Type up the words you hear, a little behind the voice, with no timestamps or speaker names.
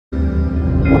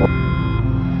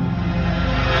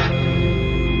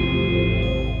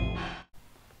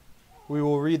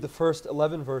read the first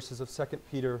 11 verses of 2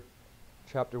 Peter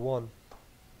chapter 1.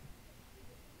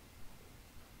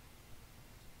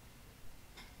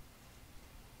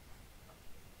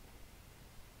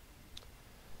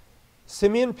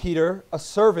 Simeon Peter, a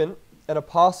servant and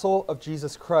apostle of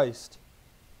Jesus Christ,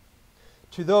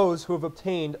 to those who have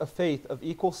obtained a faith of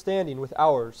equal standing with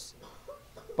ours,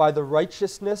 by the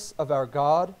righteousness of our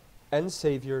God and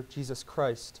Savior, Jesus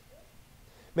Christ.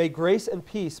 May grace and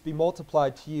peace be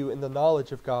multiplied to you in the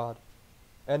knowledge of God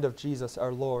and of Jesus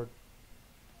our Lord.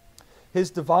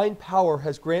 His divine power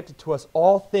has granted to us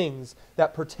all things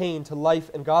that pertain to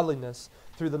life and godliness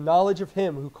through the knowledge of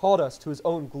Him who called us to His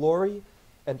own glory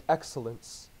and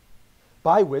excellence,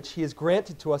 by which He has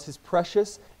granted to us His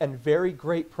precious and very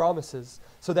great promises,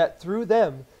 so that through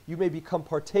them you may become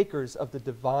partakers of the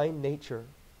divine nature,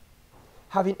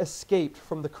 having escaped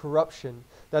from the corruption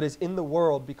that is in the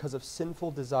world because of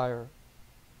sinful desire.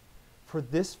 For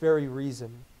this very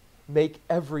reason, make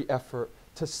every effort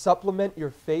to supplement your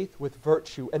faith with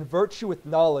virtue, and virtue with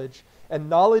knowledge, and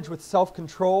knowledge with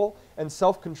self-control, and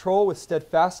self-control with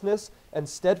steadfastness, and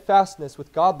steadfastness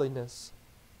with godliness,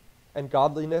 and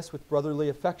godliness with brotherly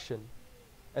affection,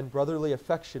 and brotherly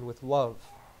affection with love.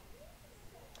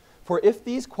 For if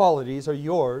these qualities are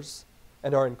yours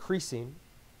and are increasing,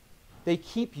 they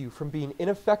keep you from being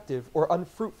ineffective or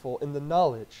unfruitful in the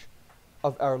knowledge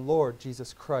of our Lord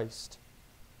Jesus Christ.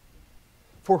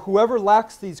 For whoever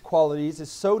lacks these qualities is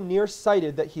so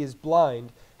nearsighted that he is blind,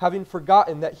 having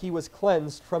forgotten that he was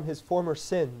cleansed from his former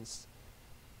sins.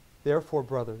 Therefore,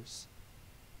 brothers,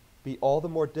 be all the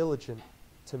more diligent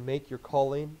to make your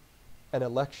calling and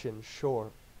election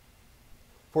sure.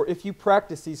 For if you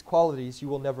practice these qualities, you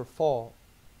will never fall.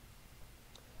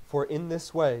 For in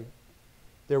this way,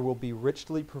 there will be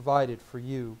richly provided for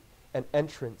you an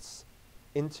entrance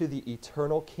into the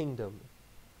eternal kingdom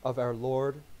of our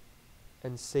Lord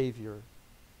and Savior,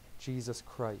 Jesus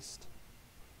Christ.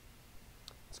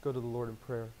 Let's go to the Lord in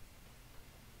prayer.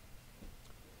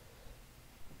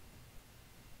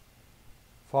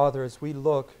 Father, as we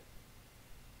look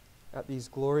at these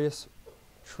glorious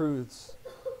truths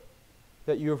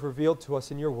that you have revealed to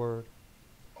us in your word,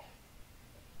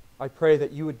 I pray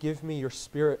that you would give me your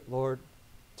Spirit, Lord,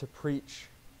 to preach.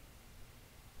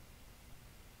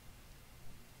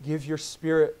 Give your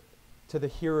Spirit to the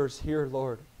hearers here,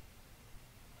 Lord,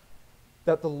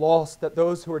 that the lost, that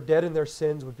those who are dead in their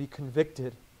sins would be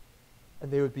convicted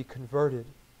and they would be converted,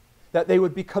 that they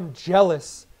would become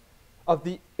jealous of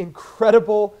the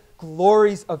incredible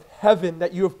glories of heaven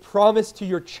that you have promised to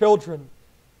your children,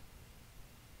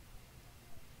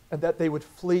 and that they would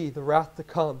flee the wrath to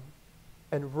come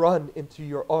and run into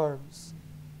your arms,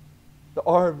 the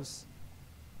arms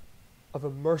of a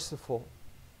merciful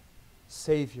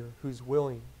Savior who's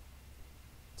willing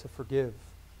to forgive.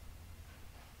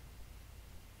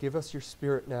 Give us your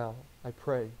Spirit now, I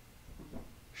pray.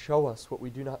 Show us what we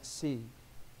do not see.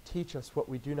 Teach us what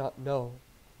we do not know.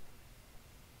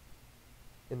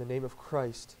 In the name of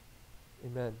Christ,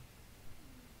 amen.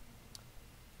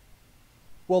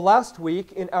 Well, last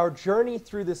week, in our journey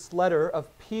through this letter of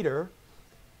Peter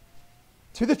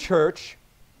to the church,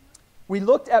 we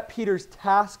looked at Peter's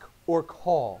task or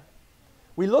call.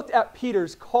 We looked at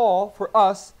Peter's call for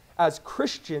us as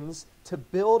Christians to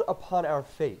build upon our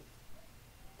faith.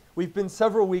 We've been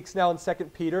several weeks now in 2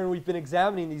 Peter, and we've been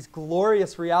examining these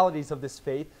glorious realities of this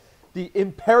faith, the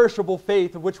imperishable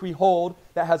faith of which we hold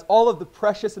that has all of the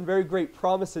precious and very great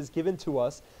promises given to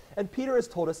us. And Peter has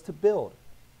told us to build.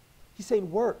 He's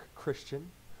saying, work, Christian.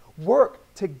 Work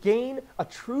to gain a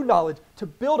true knowledge, to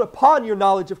build upon your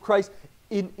knowledge of Christ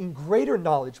in greater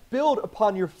knowledge. Build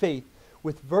upon your faith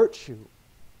with virtue.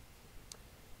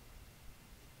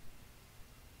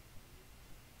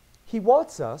 He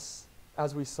wants us,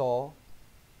 as we saw,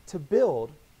 to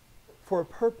build for a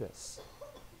purpose.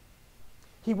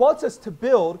 He wants us to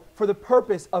build for the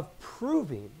purpose of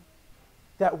proving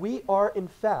that we are in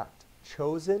fact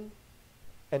chosen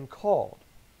and called.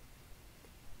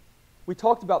 We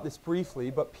talked about this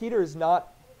briefly, but Peter is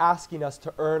not asking us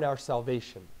to earn our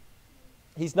salvation.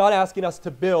 He's not asking us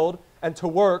to build and to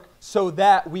work so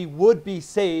that we would be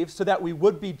saved, so that we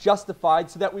would be justified,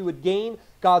 so that we would gain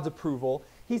God's approval.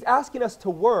 He's asking us to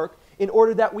work in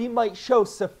order that we might show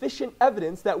sufficient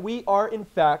evidence that we are in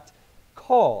fact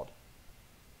called.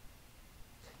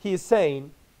 He is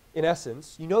saying, in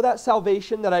essence, you know that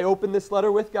salvation that I opened this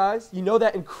letter with, guys? You know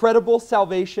that incredible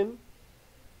salvation?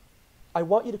 I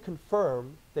want you to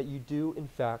confirm that you do, in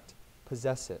fact,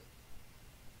 possess it.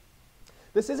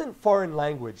 This isn't foreign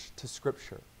language to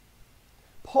Scripture.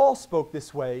 Paul spoke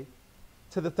this way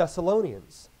to the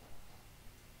Thessalonians.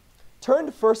 Turn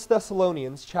to 1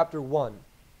 Thessalonians chapter 1.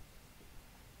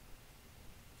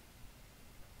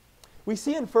 We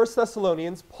see in 1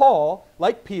 Thessalonians, Paul,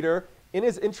 like Peter, in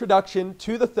his introduction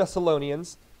to the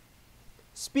Thessalonians,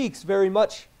 speaks very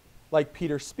much like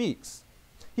Peter speaks.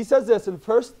 He says this in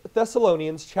 1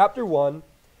 Thessalonians chapter 1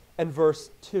 and verse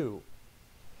 2.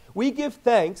 We give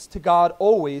thanks to God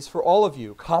always for all of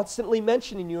you, constantly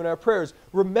mentioning you in our prayers,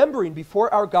 remembering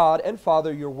before our God and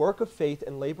Father your work of faith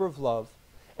and labor of love,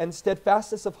 and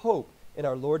steadfastness of hope in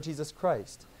our Lord Jesus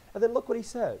Christ. And then look what he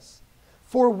says.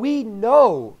 For we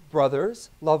know, brothers,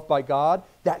 loved by God,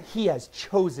 that he has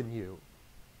chosen you.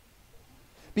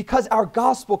 Because our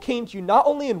gospel came to you not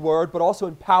only in word, but also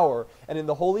in power and in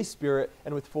the Holy Spirit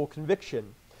and with full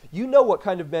conviction. You know what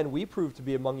kind of men we proved to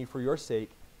be among you for your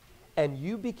sake, and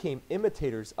you became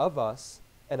imitators of us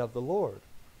and of the Lord.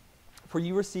 For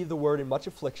you received the word in much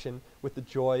affliction with the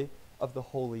joy of the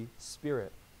Holy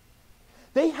Spirit.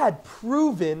 They had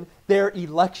proven their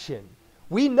election.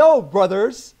 We know,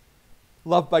 brothers,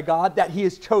 loved by God, that he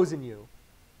has chosen you.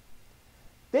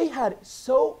 They had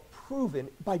so proven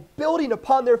by building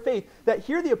upon their faith that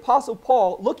here the Apostle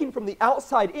Paul, looking from the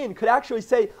outside in, could actually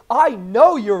say, I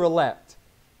know you're elect.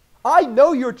 I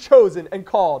know you're chosen and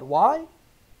called. Why?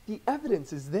 The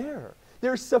evidence is there.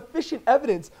 There's sufficient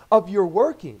evidence of your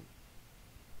working.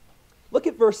 Look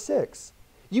at verse 6.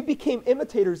 You became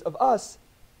imitators of us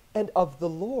and of the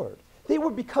Lord. They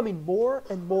were becoming more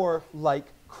and more like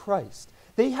Christ.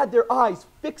 They had their eyes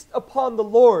fixed upon the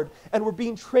Lord and were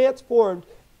being transformed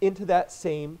into that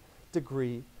same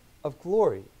degree of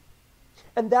glory.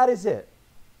 And that is it.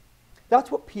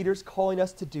 That's what Peter's calling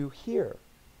us to do here.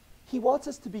 He wants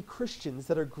us to be Christians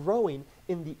that are growing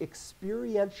in the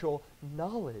experiential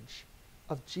knowledge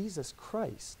of Jesus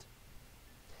Christ,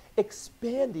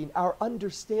 expanding our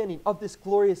understanding of this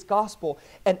glorious gospel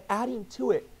and adding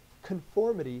to it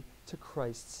conformity to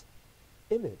Christ's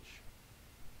image.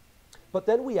 But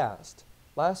then we asked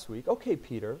last week, okay,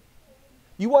 Peter,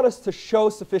 you want us to show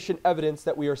sufficient evidence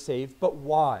that we are saved, but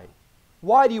why?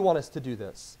 Why do you want us to do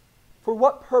this? For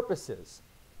what purposes?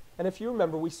 And if you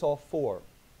remember, we saw 4.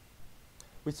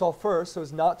 We saw first, so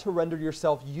as not to render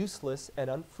yourself useless and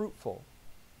unfruitful.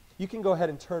 You can go ahead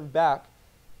and turn back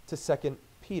to 2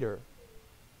 Peter.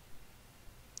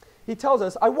 He tells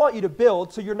us, I want you to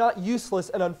build so you're not useless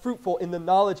and unfruitful in the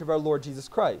knowledge of our Lord Jesus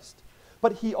Christ.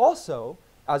 But he also,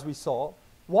 as we saw,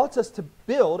 wants us to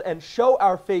build and show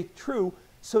our faith true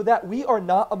so that we are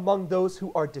not among those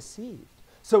who are deceived.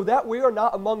 So that we are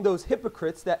not among those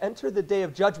hypocrites that enter the day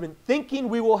of judgment thinking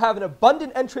we will have an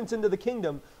abundant entrance into the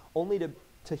kingdom, only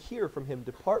to hear from him,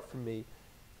 depart from me,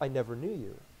 I never knew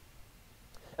you.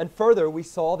 And further, we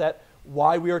saw that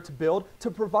why we are to build, to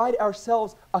provide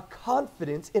ourselves a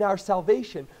confidence in our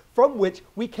salvation from which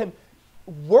we can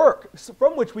work,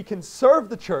 from which we can serve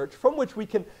the church, from which we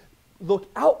can look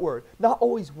outward, not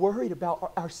always worried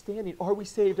about our standing. Are we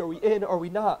saved? Are we in? Are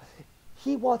we not?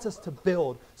 He wants us to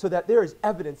build so that there is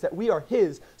evidence that we are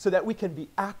his, so that we can be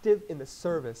active in the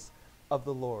service of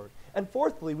the Lord. And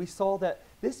fourthly, we saw that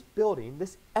this building,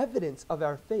 this evidence of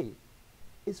our faith,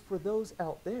 is for those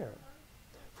out there,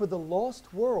 for the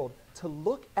lost world to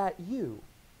look at you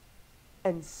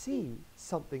and see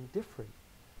something different,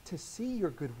 to see your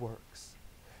good works,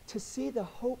 to see the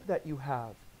hope that you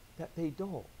have that they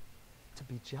don't, to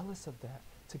be jealous of that,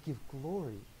 to give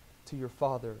glory to your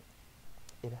Father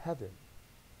in heaven.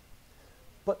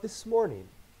 But this morning,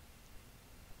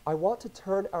 I want to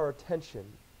turn our attention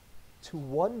to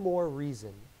one more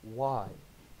reason why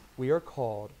we are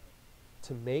called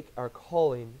to make our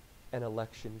calling and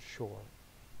election sure.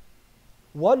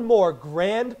 One more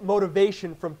grand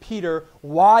motivation from Peter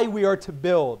why we are to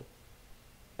build,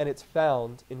 and it's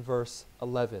found in verse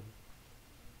 11.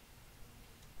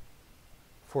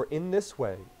 For in this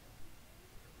way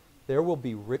there will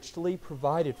be richly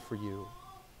provided for you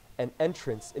an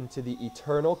entrance into the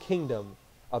eternal kingdom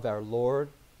of our Lord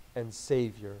and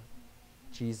Savior,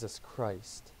 Jesus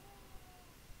Christ.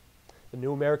 The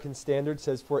New American Standard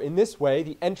says, for in this way,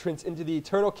 the entrance into the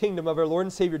eternal kingdom of our Lord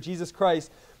and Savior, Jesus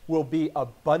Christ, will be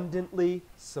abundantly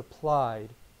supplied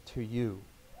to you.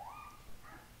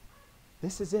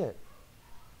 This is it.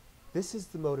 This is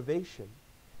the motivation.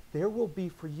 There will be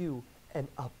for you an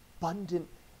abundant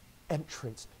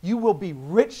entrance. You will be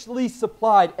richly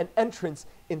supplied an entrance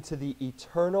into the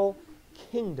eternal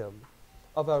kingdom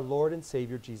of our Lord and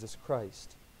Savior, Jesus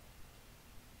Christ.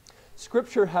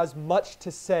 Scripture has much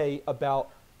to say about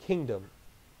kingdom.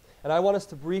 And I want us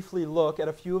to briefly look at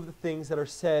a few of the things that are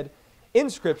said in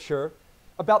Scripture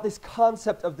about this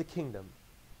concept of the kingdom.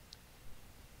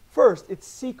 First, it's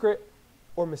secret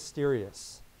or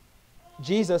mysterious.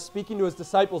 Jesus, speaking to his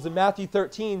disciples in Matthew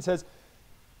 13, says,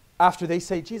 after they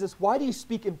say, Jesus, why do you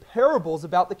speak in parables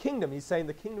about the kingdom? He's saying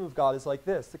the kingdom of God is like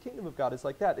this, the kingdom of God is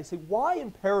like that. They say, why in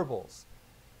parables?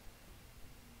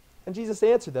 And Jesus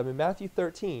answered them in Matthew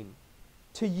 13,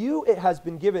 to you it has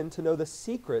been given to know the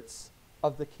secrets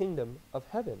of the kingdom of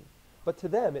heaven, but to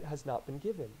them it has not been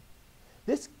given.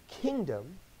 This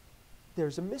kingdom,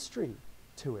 there's a mystery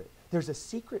to it. There's a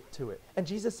secret to it. And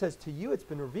Jesus says, to you it's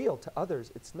been revealed, to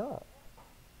others it's not.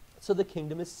 So the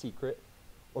kingdom is secret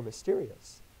or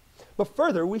mysterious. But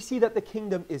further, we see that the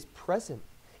kingdom is present.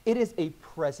 It is a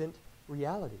present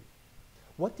reality.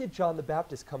 What did John the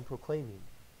Baptist come proclaiming?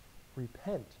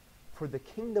 Repent, for the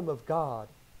kingdom of God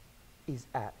is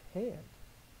at hand.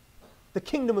 The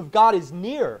kingdom of God is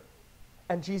near.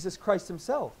 And Jesus Christ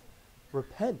himself,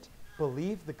 repent,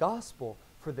 believe the gospel,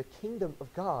 for the kingdom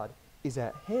of God is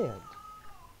at hand.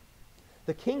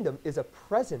 The kingdom is a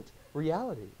present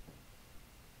reality.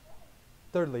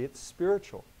 Thirdly, it's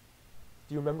spiritual.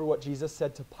 Do you remember what Jesus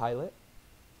said to Pilate?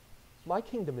 My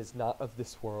kingdom is not of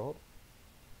this world.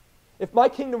 If my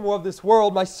kingdom were of this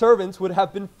world, my servants would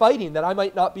have been fighting that I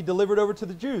might not be delivered over to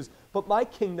the Jews. But my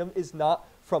kingdom is not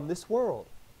from this world.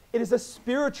 It is a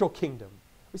spiritual kingdom.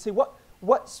 We say,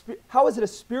 how is it a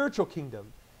spiritual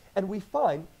kingdom? And we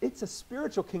find it's a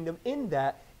spiritual kingdom in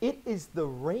that it is the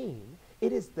reign,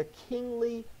 it is the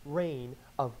kingly reign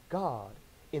of God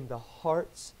in the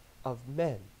hearts of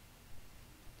men.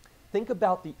 Think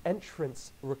about the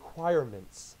entrance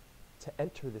requirements to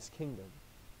enter this kingdom.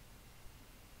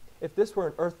 If this were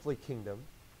an earthly kingdom,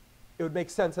 it would make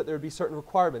sense that there would be certain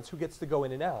requirements. Who gets to go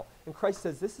in and out? And Christ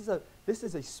says this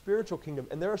is a spiritual kingdom,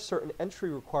 and there are certain entry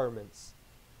requirements.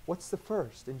 What's the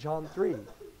first? In John 3,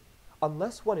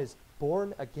 unless one is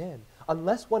born again,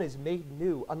 unless one is made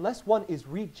new, unless one is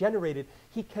regenerated,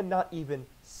 he cannot even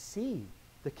see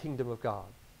the kingdom of God,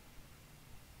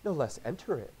 no less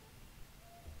enter it.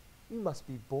 You must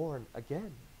be born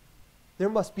again. There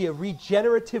must be a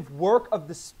regenerative work of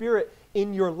the Spirit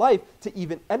in your life to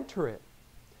even enter it.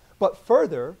 But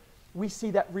further, we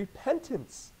see that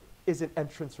repentance is an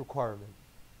entrance requirement.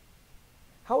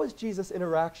 How is Jesus'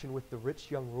 interaction with the rich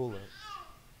young ruler?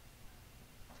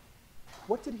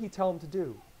 What did he tell him to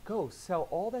do? Go, sell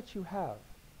all that you have.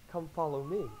 Come follow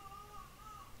me.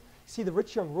 See, the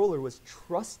rich young ruler was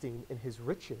trusting in his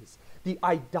riches, the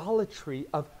idolatry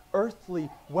of earthly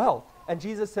wealth. And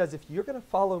Jesus says, if you're going to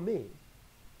follow me,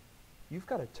 you've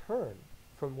got to turn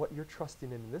from what you're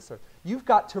trusting in this earth. You've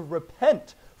got to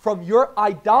repent from your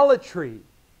idolatry.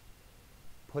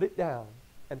 Put it down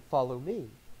and follow me.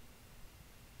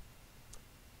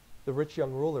 The rich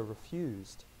young ruler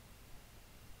refused.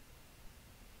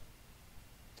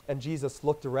 And Jesus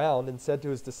looked around and said to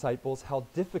his disciples, how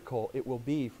difficult it will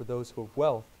be for those who have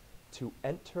wealth to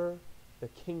enter the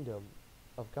kingdom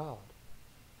of God,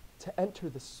 to enter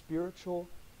the spiritual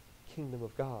kingdom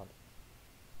of God.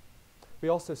 We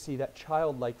also see that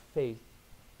childlike faith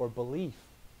or belief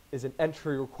is an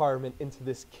entry requirement into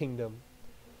this kingdom.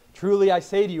 Truly I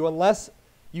say to you, unless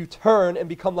you turn and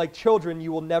become like children,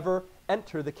 you will never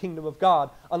enter the kingdom of God.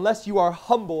 Unless you are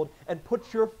humbled and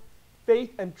put your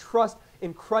faith and trust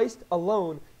in Christ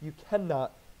alone, you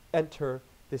cannot enter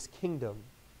this kingdom.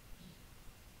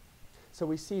 So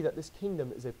we see that this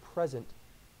kingdom is a present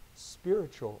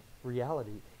spiritual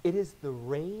reality. It is the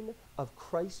reign of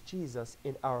Christ Jesus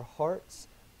in our hearts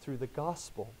through the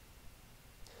gospel.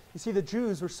 You see, the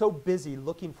Jews were so busy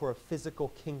looking for a physical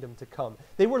kingdom to come.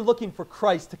 They were looking for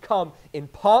Christ to come in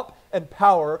pomp and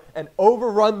power and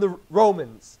overrun the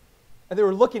Romans. And they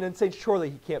were looking and saying,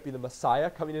 surely he can't be the Messiah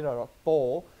coming in on a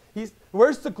foal.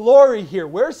 Where's the glory here?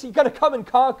 Where's he going to come and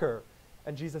conquer?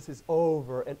 And Jesus is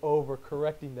over and over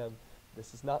correcting them.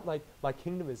 This is not my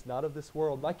kingdom is not of this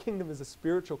world. My kingdom is a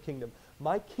spiritual kingdom.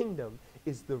 My kingdom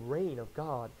is the reign of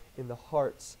God in the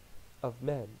hearts of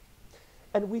men.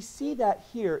 And we see that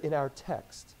here in our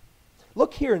text.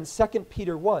 Look here in 2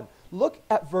 Peter 1. Look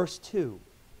at verse 2.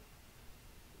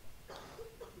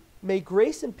 May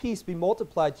grace and peace be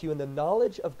multiplied to you in the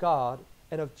knowledge of God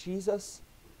and of Jesus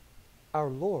our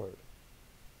Lord.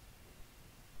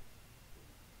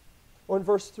 Or in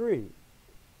verse 3.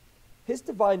 His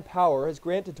divine power has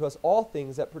granted to us all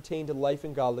things that pertain to life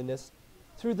and godliness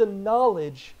through the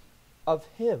knowledge of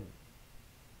him.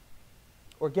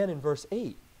 Or again in verse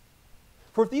 8.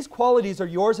 For if these qualities are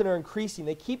yours and are increasing,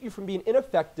 they keep you from being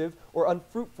ineffective or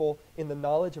unfruitful in the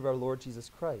knowledge of our Lord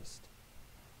Jesus Christ.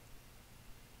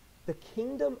 The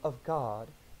kingdom of God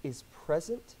is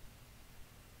present,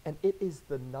 and it is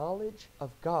the knowledge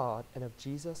of God and of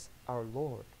Jesus our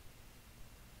Lord.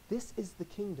 This is the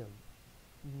kingdom.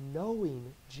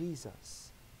 Knowing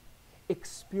Jesus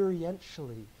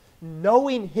experientially,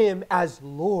 knowing him as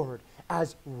Lord,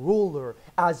 as ruler,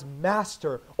 as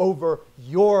master over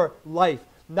your life.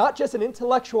 Not just an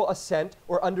intellectual assent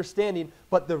or understanding,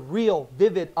 but the real,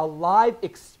 vivid, alive,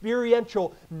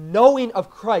 experiential knowing of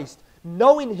Christ,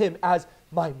 knowing him as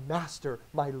my master,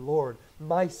 my Lord,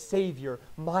 my Savior,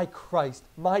 my Christ,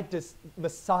 my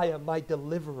Messiah, my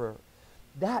deliverer.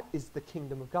 That is the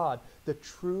kingdom of God, the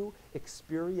true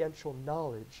experiential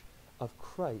knowledge of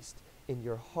Christ in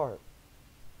your heart.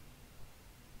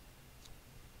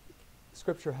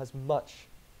 Scripture has much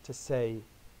to say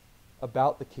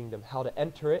about the kingdom, how to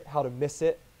enter it, how to miss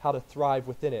it, how to thrive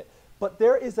within it. But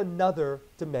there is another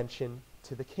dimension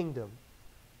to the kingdom.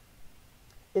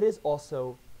 It is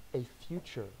also a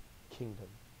future kingdom.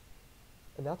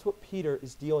 And that's what Peter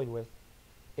is dealing with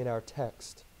in our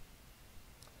text.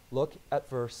 Look at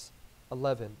verse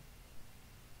 11.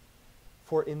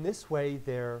 For in this way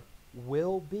there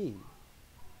will be,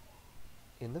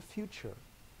 in the future,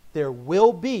 there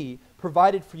will be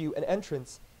provided for you an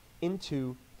entrance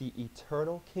into the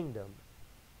eternal kingdom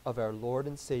of our Lord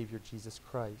and Savior Jesus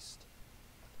Christ.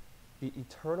 The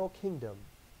eternal kingdom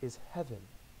is heaven,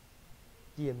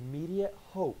 the immediate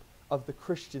hope of the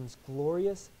Christian's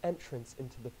glorious entrance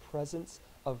into the presence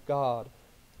of God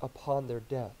upon their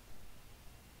death.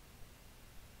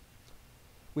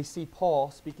 We see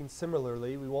Paul speaking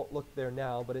similarly. We won't look there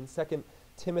now, but in 2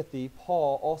 Timothy,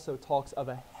 Paul also talks of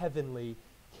a heavenly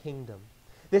kingdom.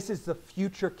 This is the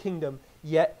future kingdom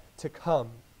yet to come,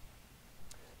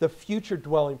 the future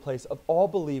dwelling place of all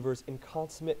believers in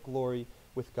consummate glory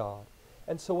with God.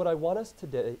 And so what I want us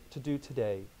to do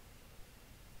today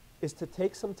is to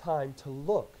take some time to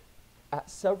look at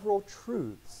several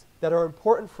truths that are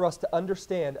important for us to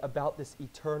understand about this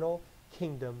eternal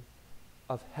kingdom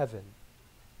of heaven.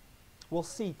 We'll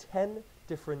see 10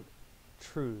 different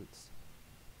truths.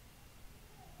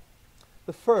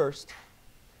 The first,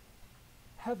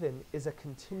 heaven is a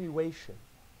continuation.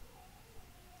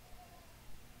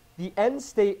 The end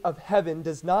state of heaven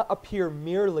does not appear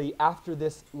merely after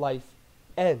this life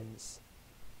ends,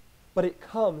 but it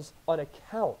comes on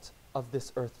account of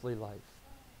this earthly life.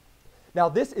 Now,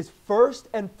 this is first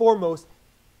and foremost,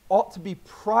 ought to be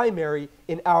primary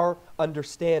in our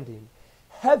understanding.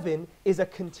 Heaven is a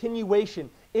continuation.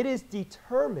 It is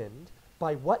determined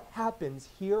by what happens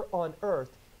here on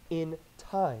earth in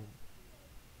time.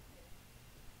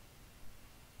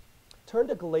 Turn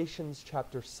to Galatians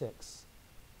chapter 6.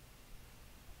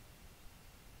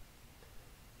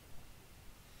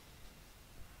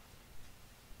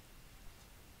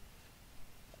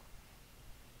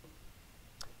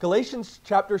 Galatians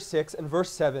chapter 6 and verse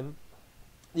 7,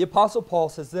 the Apostle Paul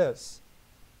says this,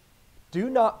 "Do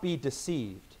not be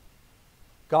deceived.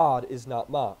 God is not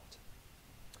mocked.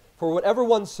 For whatever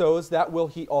one sows, that will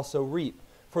he also reap.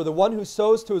 For the one who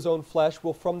sows to his own flesh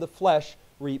will from the flesh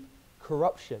reap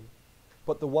corruption.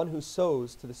 But the one who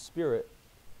sows to the Spirit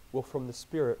will from the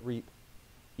Spirit reap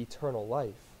eternal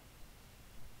life."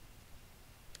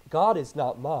 God is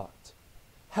not mocked.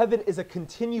 Heaven is a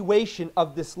continuation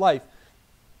of this life.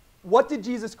 What did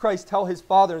Jesus Christ tell his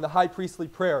Father in the high priestly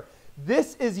prayer?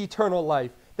 This is eternal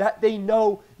life, that they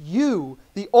know you,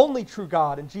 the only true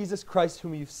God, and Jesus Christ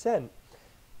whom you've sent.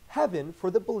 Heaven, for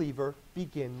the believer,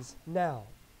 begins now.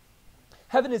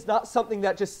 Heaven is not something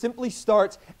that just simply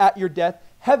starts at your death.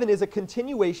 Heaven is a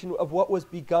continuation of what was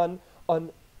begun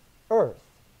on earth.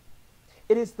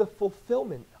 It is the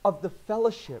fulfillment of the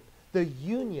fellowship, the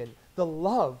union, the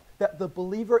love that the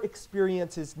believer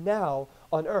experiences now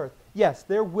on earth. Yes,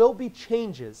 there will be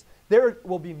changes. There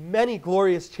will be many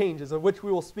glorious changes of which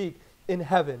we will speak in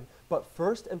heaven. But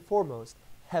first and foremost,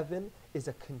 heaven is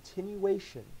a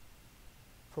continuation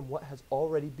from what has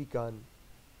already begun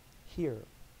here.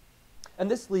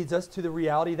 And this leads us to the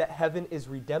reality that heaven is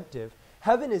redemptive.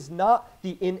 Heaven is not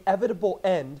the inevitable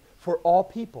end for all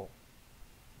people.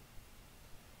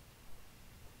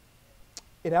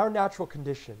 In our natural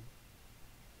condition,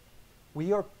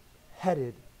 we are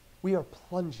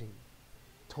plunging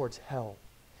towards hell.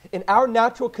 In our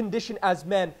natural condition as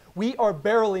men, we are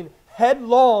barreling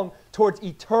headlong towards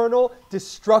eternal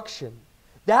destruction.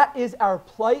 That is our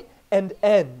plight and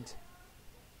end.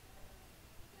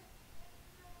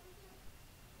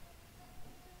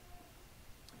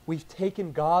 We've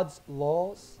taken God's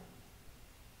laws.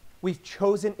 We've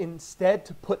chosen instead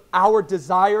to put our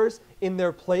desires in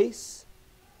their place.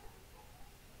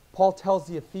 Paul tells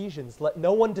the Ephesians, "Let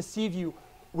no one deceive you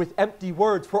with empty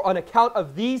words, for on account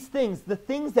of these things, the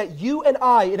things that you and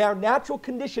I in our natural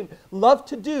condition love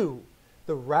to do,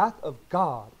 the wrath of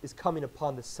God is coming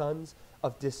upon the sons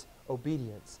of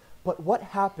disobedience." But what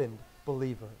happened,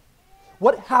 believer?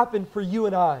 What happened for you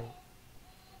and I?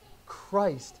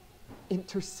 Christ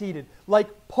interceded. Like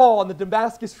Paul on the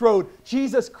Damascus Road,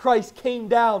 Jesus Christ came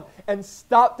down and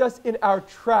stopped us in our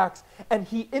tracks, and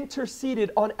he interceded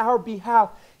on our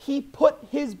behalf. He put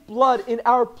his blood in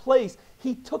our place.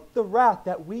 He took the wrath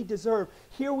that we deserve.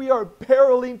 Here we are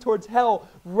barreling towards hell,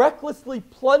 recklessly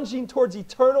plunging towards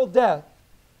eternal death,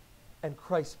 and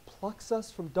Christ plucks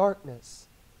us from darkness,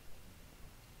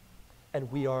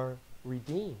 and we are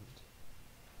redeemed.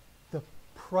 The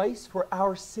price for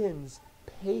our sins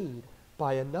paid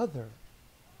by another.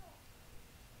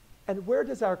 And where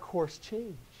does our course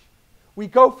change? We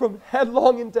go from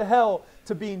headlong into hell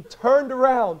to being turned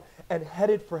around and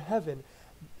headed for heaven.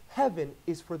 Heaven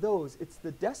is for those, it's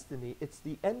the destiny, it's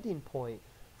the ending point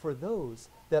for those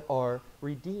that are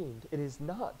redeemed. It is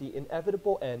not the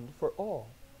inevitable end for all.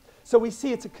 So we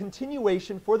see it's a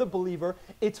continuation for the believer.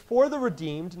 It's for the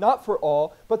redeemed, not for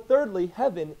all. But thirdly,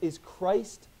 heaven is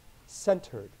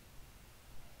Christ-centered.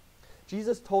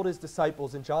 Jesus told his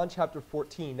disciples in John chapter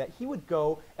 14 that he would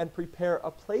go and prepare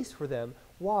a place for them.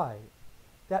 Why?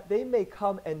 That they may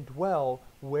come and dwell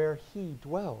where he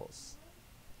dwells.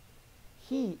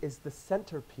 He is the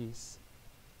centerpiece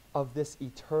of this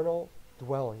eternal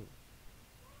dwelling.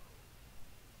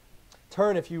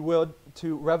 Turn, if you will,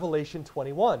 to Revelation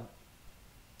 21.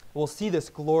 We'll see this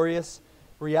glorious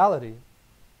reality.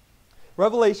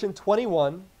 Revelation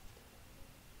 21,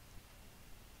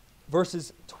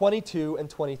 verses 22 and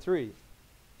 23.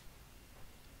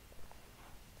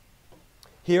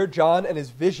 Here, John and his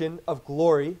vision of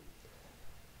glory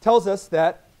tells us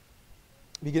that,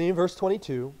 beginning in verse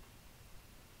 22,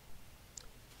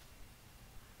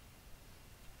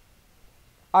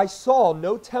 I saw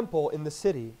no temple in the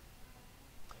city,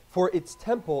 for its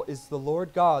temple is the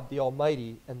Lord God, the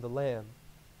Almighty, and the Lamb.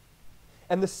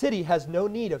 And the city has no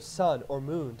need of sun or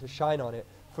moon to shine on it,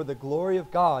 for the glory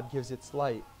of God gives its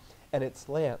light, and its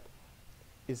lamp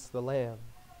is the Lamb.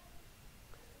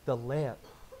 The lamp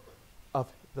of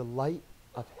the light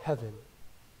of heaven.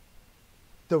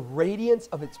 The radiance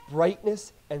of its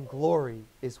brightness and glory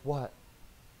is what?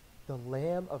 The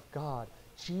Lamb of God,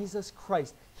 Jesus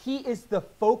Christ. He is the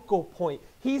focal point.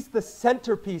 He's the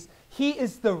centerpiece. He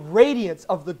is the radiance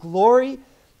of the glory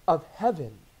of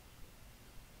heaven.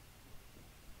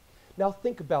 Now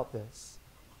think about this.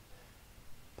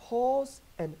 Pause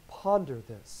and ponder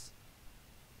this.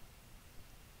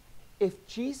 If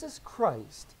Jesus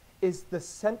Christ is the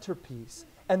centerpiece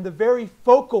and the very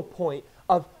focal point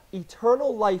of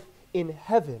eternal life in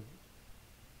heaven,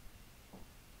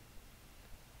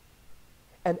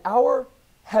 and our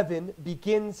heaven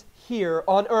begins here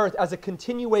on earth as a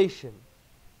continuation,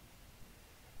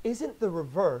 isn't the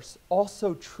reverse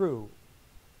also true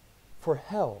for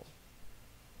hell?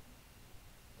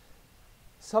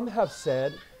 Some have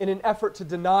said, in an effort to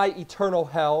deny eternal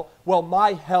hell, well,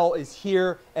 my hell is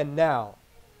here and now.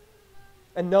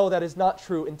 And no, that is not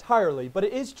true entirely, but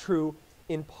it is true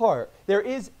in part. There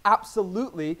is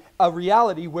absolutely a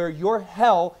reality where your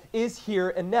hell is here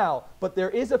and now, but there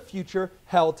is a future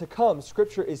hell to come.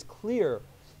 Scripture is clear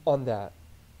on that.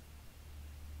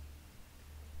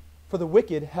 For the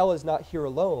wicked, hell is not here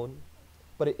alone,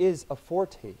 but it is a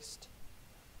foretaste.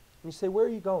 And you say, where are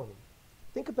you going?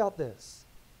 Think about this.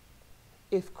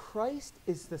 If Christ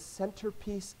is the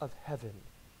centerpiece of heaven,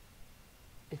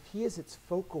 if he is its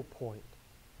focal point,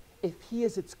 if he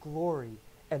is its glory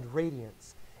and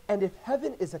radiance, and if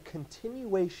heaven is a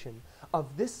continuation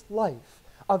of this life,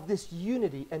 of this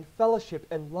unity and fellowship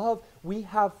and love we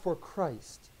have for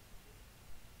Christ,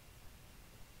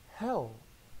 hell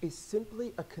is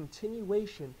simply a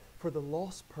continuation for the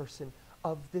lost person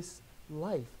of this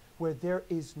life where there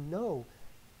is no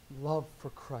love for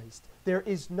Christ. There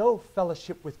is no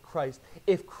fellowship with Christ.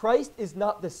 If Christ is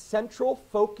not the central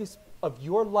focus of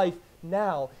your life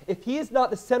now, if he is not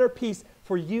the centerpiece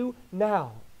for you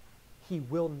now, he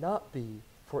will not be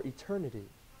for eternity.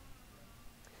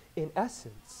 In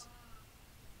essence,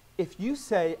 if you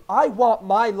say, I want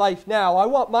my life now, I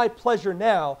want my pleasure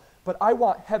now, but I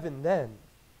want heaven then,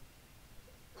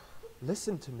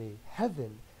 listen to me.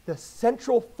 Heaven, the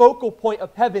central focal point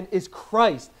of heaven is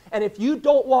Christ. And if you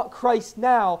don't want Christ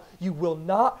now, you will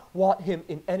not want him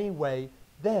in any way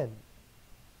then.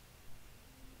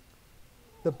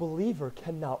 The believer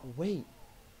cannot wait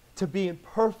to be in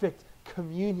perfect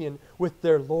communion with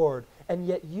their Lord. And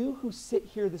yet you who sit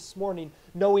here this morning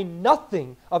knowing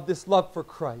nothing of this love for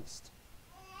Christ,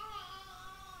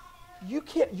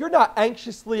 you're not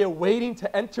anxiously awaiting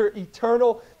to enter the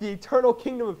eternal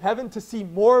kingdom of heaven to see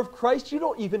more of Christ. You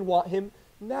don't even want him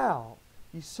now.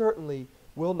 You certainly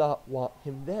will not want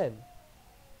him then.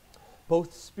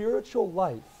 Both spiritual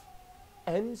life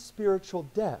and spiritual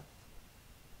death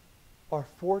are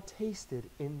foretasted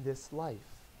in this life.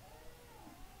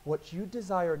 What you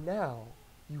desire now,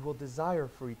 you will desire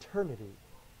for eternity.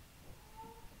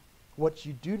 What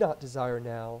you do not desire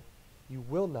now, you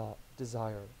will not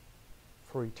desire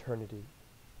for eternity.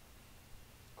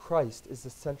 Christ is the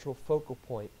central focal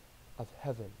point of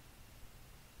heaven.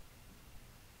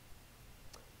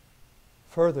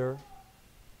 Further,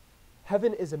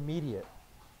 heaven is immediate.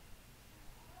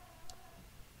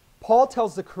 Paul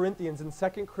tells the Corinthians in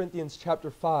 2 Corinthians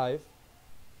chapter 5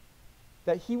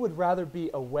 that he would rather be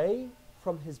away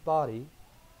from his body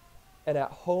and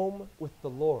at home with the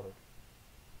Lord.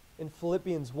 In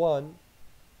Philippians 1,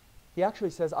 he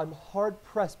actually says, I'm hard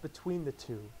pressed between the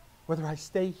two, whether I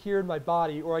stay here in my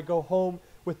body or I go home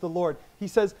with the Lord. He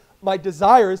says, my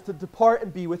desire is to depart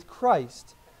and be with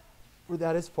Christ, for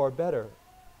that is far better.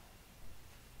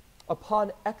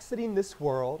 Upon exiting this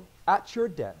world at your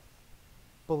death,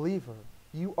 believer,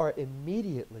 you are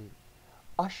immediately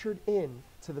ushered in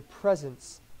to the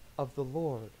presence of the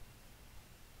Lord.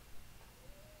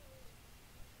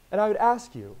 And I would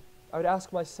ask you, I would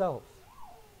ask myself,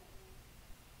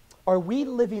 are we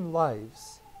living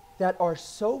lives that are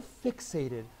so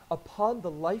fixated upon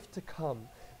the life to come,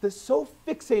 that so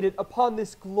fixated upon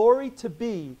this glory to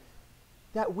be,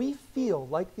 that we feel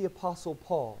like the Apostle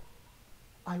Paul,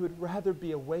 I would rather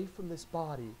be away from this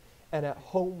body and at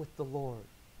home with the Lord?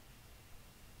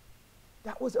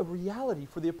 That was a reality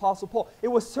for the Apostle Paul. It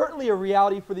was certainly a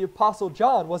reality for the Apostle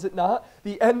John, was it not?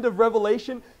 The end of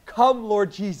Revelation, come,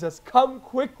 Lord Jesus. Come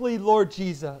quickly, Lord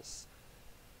Jesus.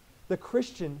 The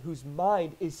Christian whose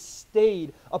mind is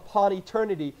stayed upon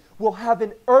eternity will have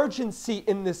an urgency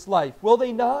in this life, will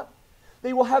they not?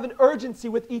 They will have an urgency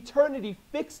with eternity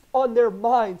fixed on their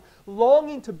minds,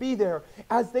 longing to be there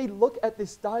as they look at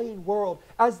this dying world,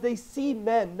 as they see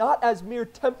men not as mere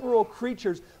temporal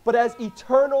creatures, but as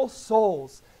eternal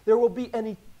souls. There will be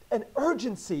an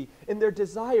urgency in their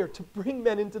desire to bring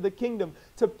men into the kingdom,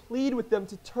 to plead with them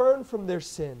to turn from their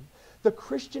sin. The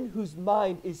Christian whose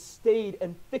mind is stayed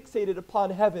and fixated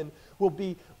upon heaven will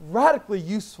be radically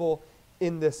useful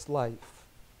in this life.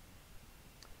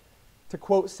 To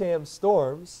quote Sam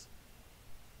Storms,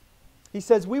 he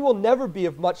says, we will never be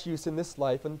of much use in this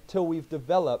life until we've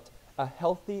developed a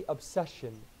healthy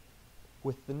obsession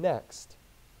with the next.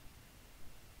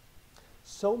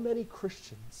 So many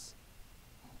Christians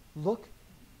look,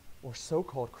 or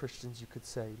so-called Christians you could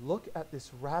say, look at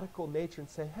this radical nature and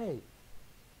say, hey,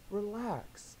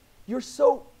 relax. You're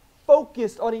so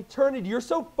focused on eternity. You're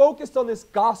so focused on this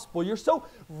gospel. You're so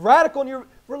radical and you're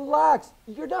relaxed.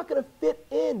 You're not going to fit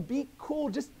in. Be cool.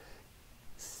 Just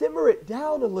simmer it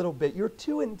down a little bit. You're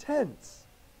too intense.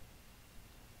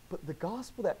 But the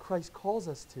gospel that Christ calls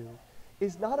us to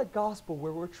is not a gospel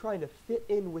where we're trying to fit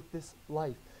in with this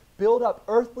life, build up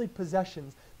earthly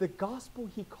possessions. The gospel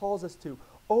he calls us to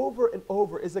over and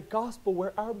over is a gospel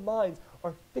where our minds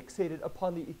are fixated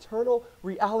upon the eternal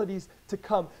realities to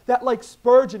come. That, like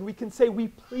Spurgeon, we can say we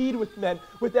plead with men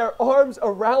with our arms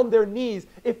around their knees.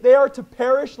 If they are to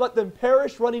perish, let them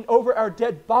perish, running over our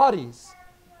dead bodies.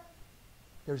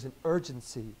 There's an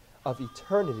urgency of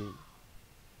eternity.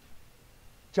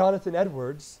 Jonathan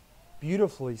Edwards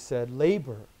beautifully said,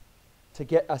 labor to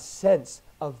get a sense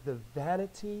of the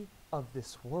vanity of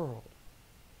this world,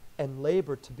 and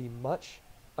labor to be much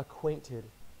acquainted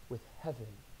with heaven.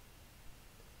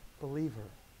 Believer,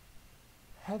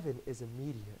 heaven is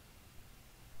immediate.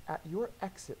 At your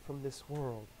exit from this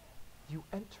world, you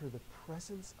enter the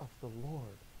presence of the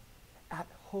Lord, at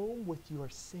home with your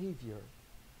Savior.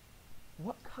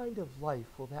 What kind of life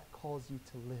will that cause you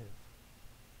to live?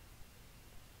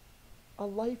 A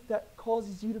life that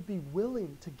causes you to be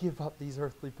willing to give up these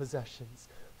earthly possessions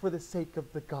for the sake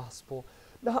of the gospel,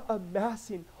 not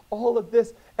amassing all of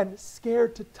this and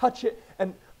scared to touch it,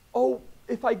 and oh,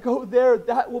 if I go there,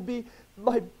 that will be,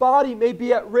 my body may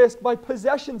be at risk, my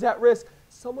possessions at risk.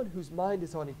 Someone whose mind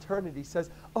is on eternity says,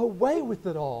 away with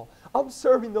it all. I'm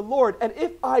serving the Lord, and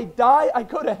if I die, I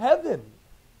go to heaven.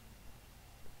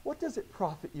 What does it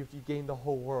profit you if you gain the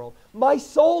whole world? My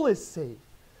soul is safe.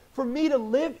 For me to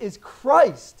live is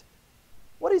Christ.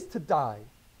 What is to die?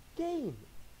 Gain.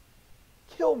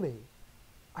 Kill me.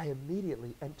 I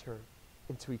immediately enter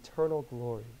into eternal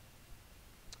glory.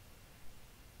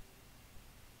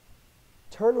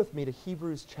 Turn with me to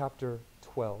Hebrews chapter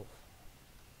 12.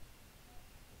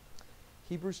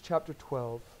 Hebrews chapter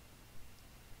 12.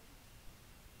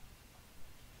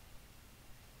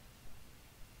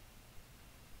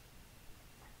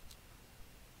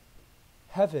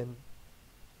 Heaven,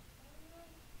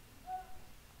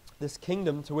 this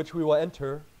kingdom to which we will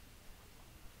enter,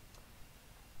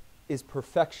 is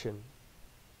perfection.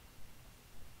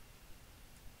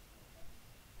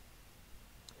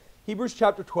 Hebrews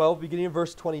chapter 12, beginning in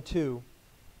verse 22.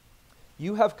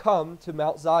 You have come to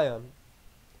Mount Zion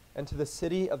and to the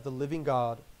city of the living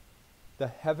God, the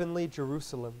heavenly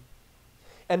Jerusalem,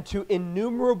 and to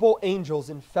innumerable angels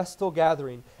in festal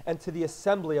gathering, and to the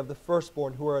assembly of the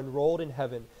firstborn who are enrolled in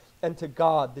heaven, and to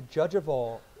God, the judge of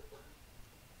all,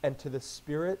 and to the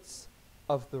spirits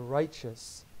of the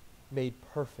righteous made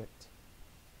perfect.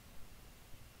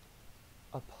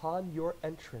 Upon your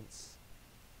entrance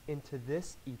into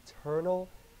this eternal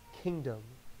kingdom,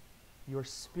 your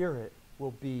spirit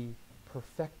will be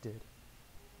perfected.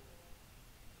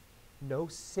 No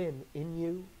sin in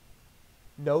you,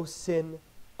 no sin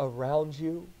around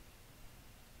you.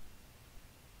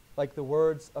 Like the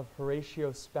words of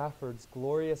Horatio Spafford's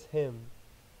glorious hymn,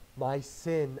 my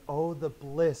sin, oh the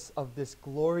bliss of this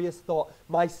glorious thought,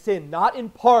 my sin, not in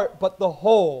part but the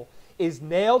whole, is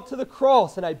nailed to the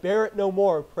cross and I bear it no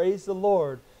more. Praise the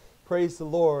Lord,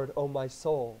 O my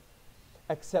soul.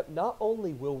 Except not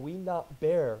only will we not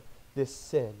bear this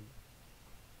sin,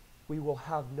 we will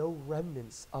have no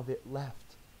remnants of it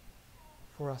left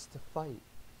for us to fight,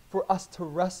 for us to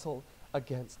wrestle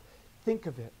against. Think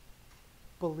of it,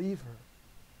 believer.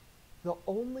 The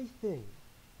only thing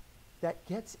that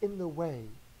gets in the way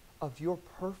of your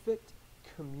perfect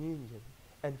communion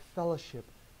and fellowship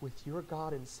with your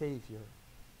God and Savior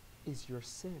is your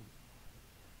sin.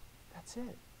 That's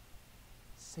it.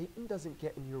 Satan doesn't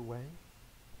get in your way.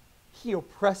 He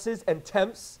oppresses and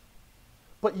tempts,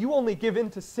 but you only give in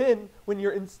to sin when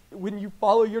you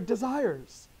follow your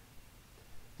desires.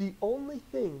 The only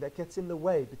thing that gets in the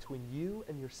way between you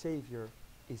and your Savior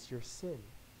is your sin.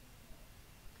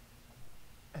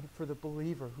 And for the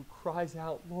believer who cries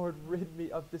out, Lord, rid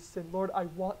me of this sin. Lord, I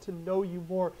want to know you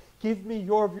more. Give me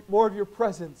more of your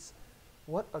presence.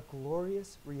 What a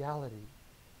glorious reality.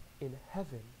 In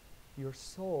heaven, your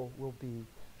soul will be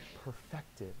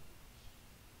perfected.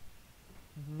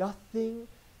 Nothing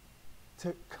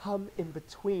to come in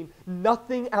between.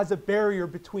 Nothing as a barrier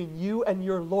between you and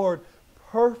your Lord.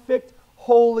 Perfect,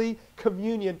 holy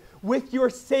communion with your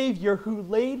Savior who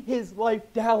laid his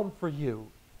life down for you.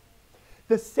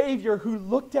 The Savior who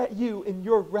looked at you in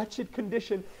your wretched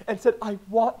condition and said, I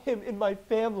want him in my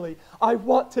family. I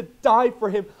want to die for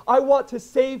him. I want to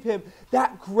save him.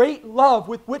 That great love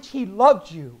with which he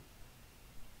loved you.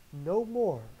 No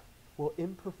more will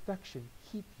imperfection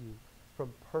keep you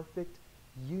from perfect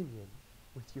union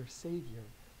with your Savior,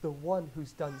 the one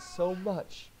who's done so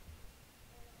much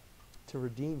to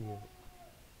redeem you.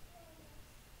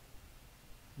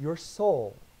 Your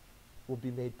soul will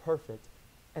be made perfect.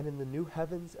 And in the new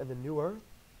heavens and the new earth,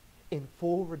 in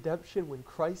full redemption when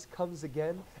Christ comes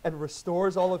again and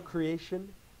restores all of creation,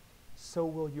 so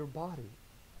will your body.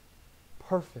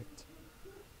 Perfect.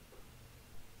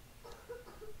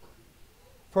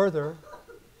 Further,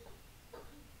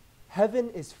 heaven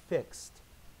is fixed.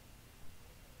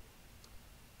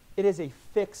 It is a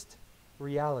fixed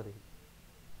reality.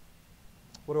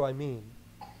 What do I mean?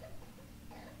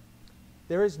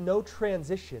 There is no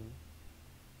transition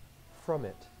from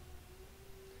it.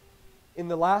 In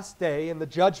the last day, in the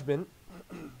judgment,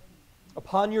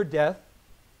 upon your death,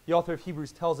 the author of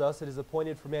Hebrews tells us it is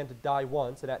appointed for man to die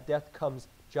once, and at death comes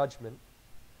judgment.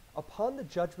 Upon the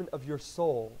judgment of your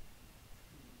soul,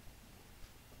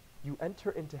 you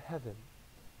enter into heaven.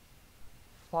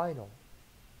 Final.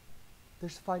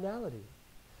 There's finality.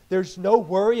 There's no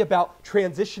worry about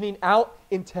transitioning out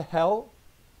into hell.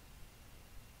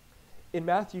 In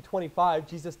Matthew 25,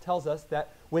 Jesus tells us that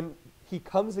when he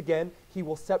comes again, he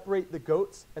will separate the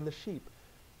goats and the sheep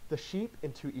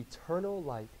into eternal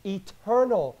life.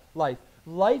 Eternal life.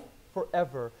 Life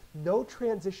forever. No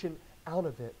transition out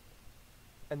of it.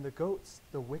 And the goats,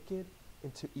 the wicked,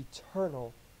 into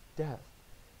eternal death.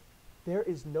 There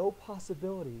is no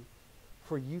possibility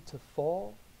for you to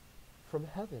fall from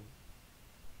heaven.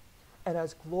 And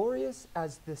as glorious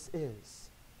as this is,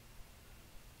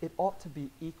 it ought to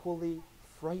be equally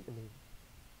frightening.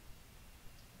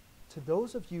 To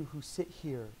those of you who sit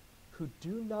here who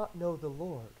do not know the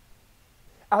Lord,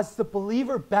 as the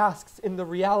believer basks in the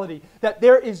reality that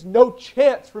there is no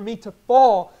chance for me to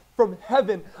fall from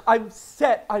heaven, I'm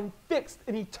set, I'm fixed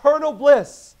in eternal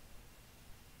bliss,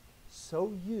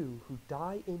 so you who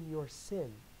die in your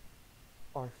sin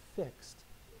are fixed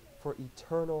for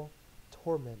eternal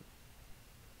torment.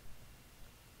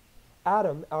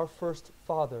 Adam, our first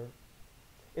father,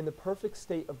 in the perfect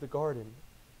state of the garden,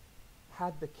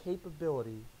 had the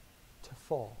capability to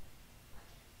fall.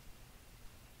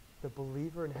 The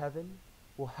believer in heaven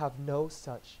will have no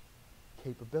such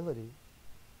capability.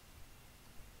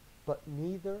 But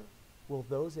neither will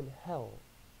those in hell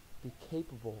be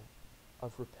capable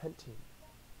of repenting.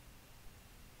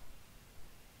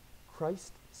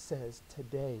 Christ says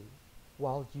today,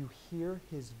 while you hear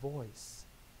his voice,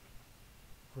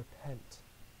 repent.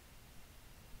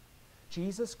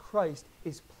 Jesus Christ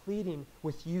is pleading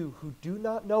with you who do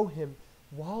not know him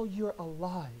while you're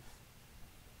alive.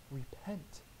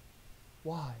 Repent.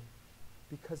 Why?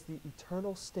 Because the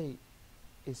eternal state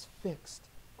is fixed.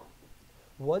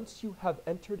 Once you have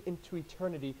entered into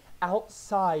eternity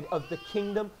outside of the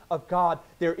kingdom of God,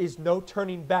 there is no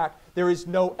turning back. There is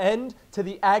no end to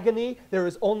the agony. There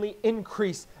is only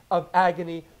increase of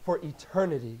agony for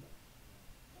eternity.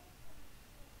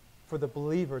 For the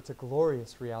believer, it's a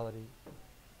glorious reality.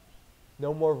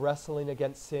 No more wrestling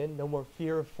against sin, no more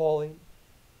fear of falling.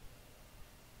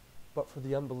 But for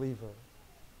the unbeliever,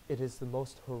 it is the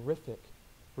most horrific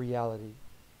reality.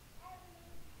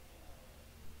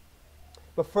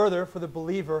 But further, for the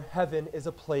believer, heaven is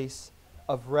a place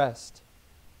of rest.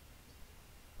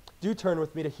 Do turn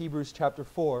with me to Hebrews chapter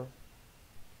 4.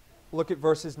 Look at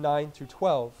verses 9 through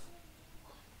 12.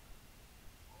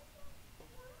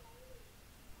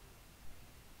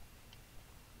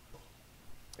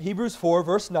 Hebrews 4,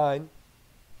 verse 9.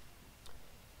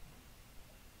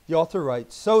 The author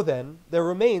writes, "So then, there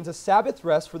remains a Sabbath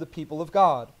rest for the people of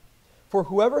God. For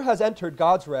whoever has entered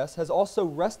God's rest has also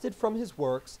rested from his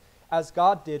works as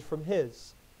God did from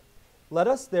his. Let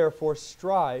us therefore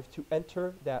strive to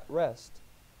enter that rest,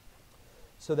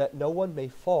 so that no one may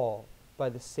fall by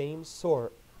the same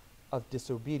sort of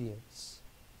disobedience."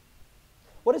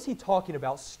 What is he talking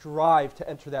about, strive to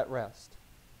enter that rest?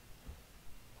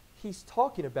 He's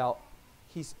talking about,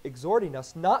 he's exhorting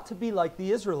us not to be like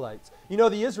the Israelites. You know,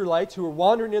 the Israelites who were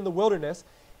wandering in the wilderness,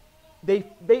 they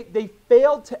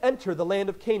failed to enter the land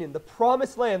of Canaan, the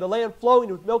promised land, the land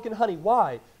flowing with milk and honey.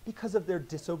 Why? Because of their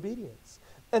disobedience.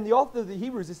 And the author of the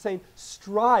Hebrews is saying,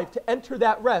 strive to enter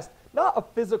that rest, not a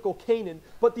physical Canaan,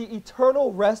 but the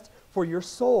eternal rest for your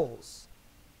souls.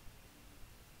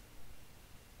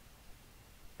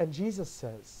 And Jesus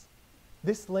says,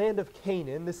 this land of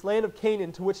Canaan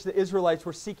to which the Israelites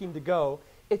were seeking to go,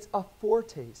 it's a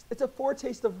foretaste. It's a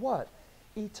foretaste of what?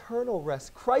 Eternal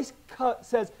rest. Christ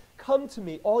says, "Come to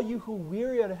me, all you who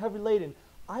weary and are heavy laden,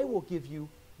 I will give you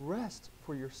rest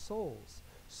for your souls."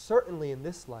 Certainly in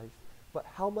this life, but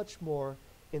how much more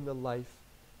in the life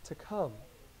to come?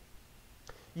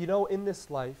 You know, in this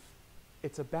life,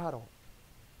 it's a battle.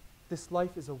 This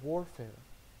life is a warfare.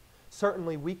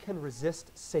 Certainly we can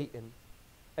resist Satan.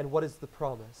 And what is the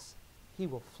promise? He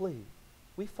will flee.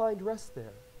 We find rest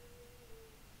there.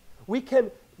 We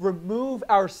can remove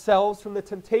ourselves from the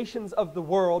temptations of the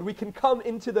world. We can come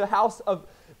into the house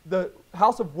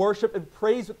of worship and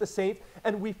praise with the saints,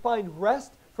 and we find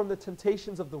rest from the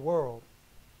temptations of the world.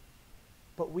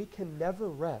 But we can never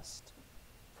rest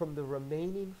from the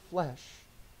remaining flesh,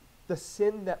 the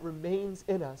sin that remains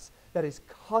in us, that is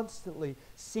constantly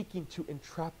seeking to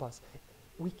entrap us.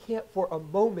 We can't for a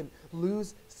moment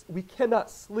we cannot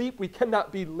sleep, we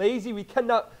cannot be lazy, we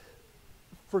cannot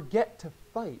forget to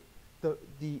fight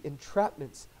the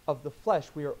entrapments of the flesh.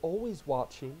 We are always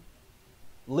watching,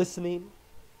 listening,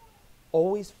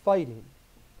 always fighting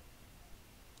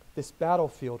this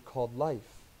battlefield called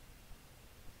life.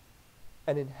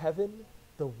 And in heaven,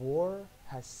 the war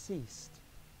has ceased.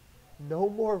 No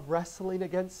more wrestling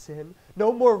against sin.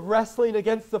 No more wrestling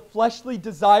against the fleshly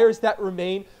desires that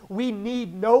remain. We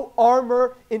need no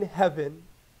armor in heaven.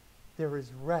 There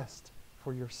is rest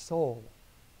for your soul.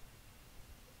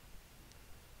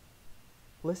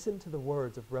 Listen to the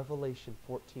words of Revelation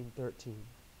 14:13.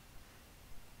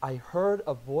 "I heard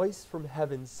a voice from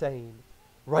heaven saying,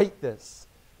 'Write this,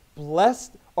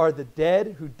 blessed are the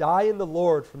dead who die in the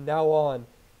Lord from now on.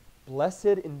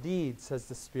 Blessed indeed, says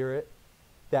the Spirit,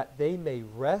 that they may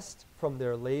rest from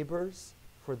their labors,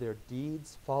 for their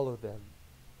deeds follow them.'"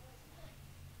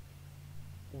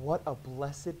 What a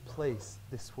blessed place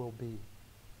this will be.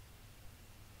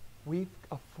 We've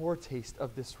a foretaste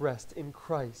of this rest in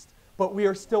Christ, but we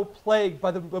are still plagued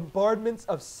by the bombardments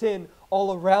of sin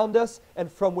all around us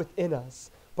and from within us.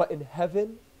 But in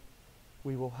heaven,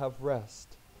 we will have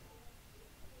rest.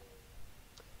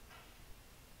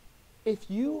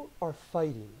 If you are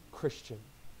fighting, Christian,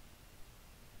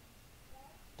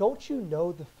 don't you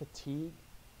know the fatigue?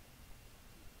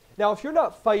 Now, if you're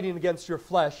not fighting against your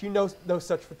flesh, you know no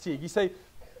such fatigue. You say,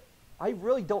 "I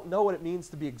really don't know what it means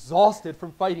to be exhausted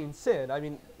from fighting sin." I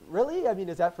mean, really? I mean,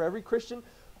 is that for every Christian?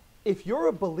 If you're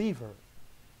a believer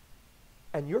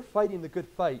and you're fighting the good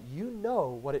fight, you know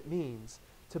what it means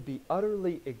to be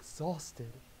utterly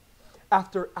exhausted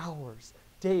after hours,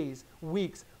 days,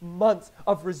 weeks, months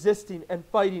of resisting and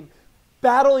fighting,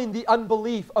 battling the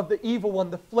unbelief of the evil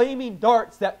one, the flaming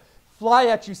darts that fly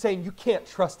at you saying you can't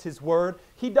trust his word.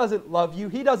 He doesn't love you.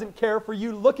 He doesn't care for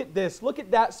you. Look at this. Look at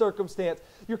that circumstance.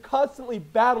 You're constantly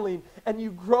battling and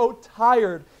you grow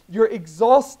tired. You're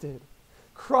exhausted.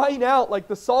 Crying out like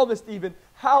the psalmist even,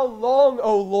 how long,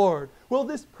 O Lord? Will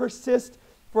this persist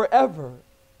forever?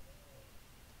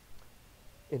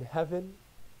 In heaven,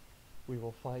 we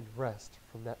will find rest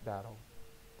from that battle.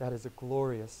 That is a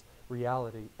glorious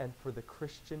reality. And for the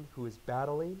Christian who is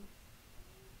battling,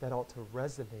 that ought to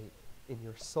resonate in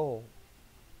your soul.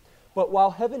 But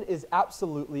while heaven is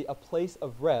absolutely a place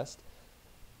of rest,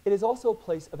 it is also a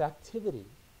place of activity.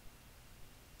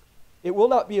 It will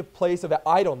not be a place of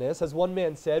idleness. As one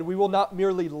man said, we will not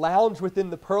merely lounge within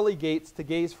the pearly gates to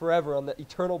gaze forever on the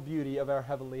eternal beauty of our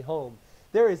heavenly home.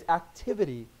 There is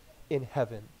activity in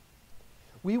heaven.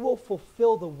 We will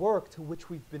fulfill the work to which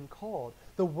we've been called,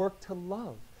 the work to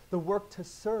love, the work to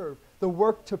serve, the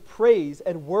work to praise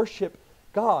and worship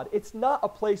God. It's not a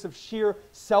place of sheer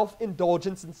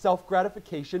self-indulgence and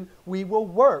self-gratification. We will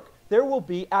work. There will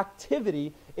be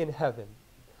activity in heaven.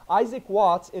 Isaac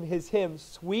Watts, in his hymn,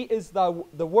 "Sweet is the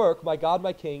work, my God,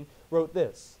 my King," wrote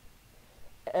this,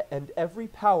 "And every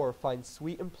power finds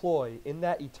sweet employ in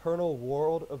that eternal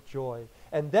world of joy.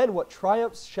 And then what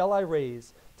triumphs shall I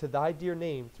raise to thy dear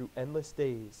name through endless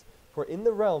days? For in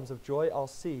the realms of joy I'll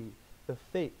see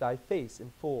thy face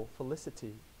in full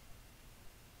felicity."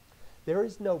 There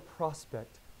is no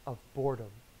prospect of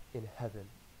boredom in heaven.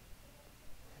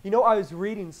 You know, I was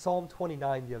reading Psalm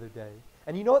 29 the other day,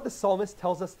 and you know what the psalmist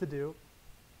tells us to do?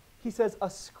 He says,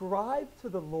 "Ascribe to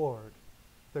the Lord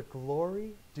the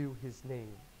glory due his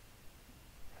name."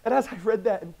 And as I read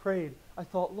that and prayed, I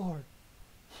thought, Lord,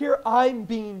 here I'm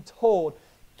being told,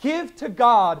 give to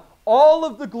God all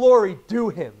of the glory due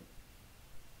him.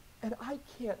 And I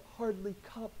can't hardly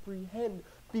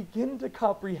begin to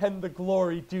comprehend the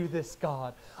glory due this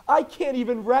God. I can't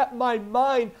even wrap my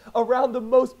mind around the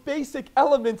most basic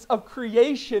elements of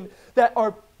creation that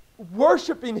are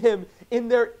worshiping him in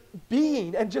their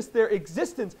being and just their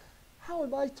existence. How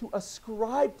am I to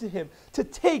ascribe to him, to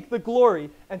take the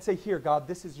glory and say, here, God,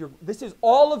 this is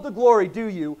all of the glory due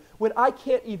you, when I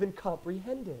can't even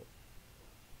comprehend it?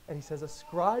 And he says,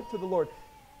 ascribe to the Lord.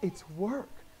 It's work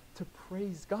to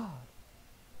praise God,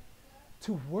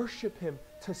 to worship him,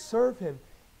 to serve him.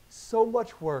 So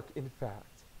much work, in fact.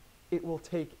 It will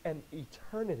take an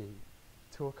eternity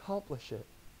to accomplish it.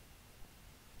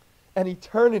 An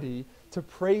eternity to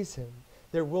praise him.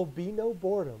 There will be no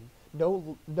boredom,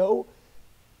 no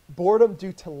boredom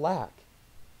due to lack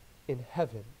in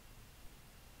heaven.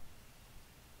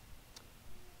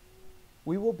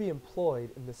 We will be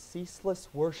employed in the ceaseless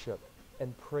worship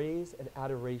and praise and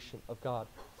adoration of God.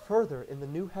 Further, in the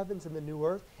new heavens and the new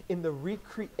earth, in the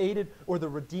recreated or the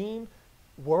redeemed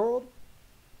world,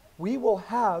 we will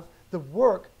have the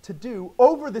work to do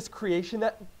over this creation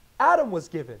that Adam was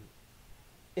given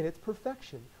in its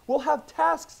perfection. We'll have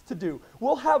tasks to do.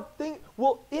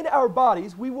 In our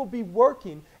bodies, we will be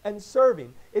working and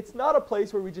serving. It's not a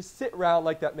place where we just sit around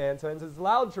like that man says, it's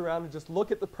lounge around and just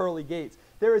look at the pearly gates.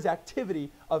 There is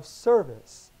activity of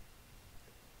service.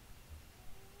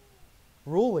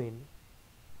 Ruling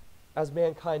as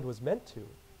mankind was meant to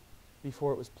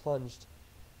before it was plunged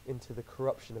into the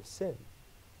corruption of sin.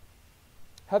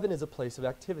 Heaven is a place of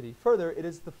activity. Further, it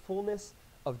is the fullness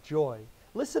of joy.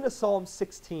 Listen to Psalm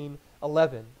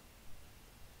 16:11.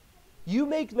 You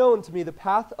make known to me the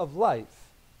path of life.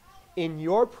 In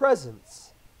your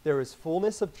presence there is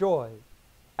fullness of joy.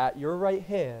 At your right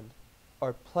hand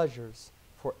are pleasures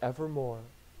forevermore.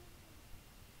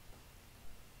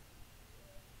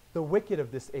 The wicked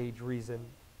of this age reason,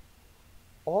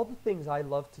 all the things I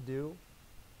love to do,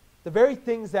 the very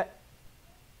things that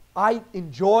I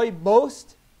enjoy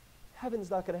most, heaven's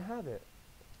not going to have it.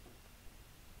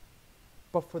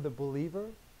 But for the believer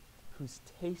who's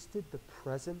tasted the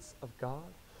presence of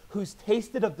God, who's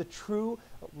tasted of the true,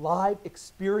 live,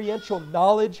 experiential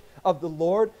knowledge of the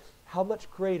Lord, how much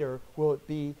greater will it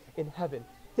be in heaven?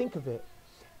 Think of it.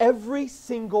 Every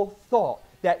single thought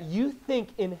that you think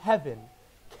in heaven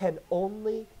can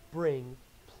only bring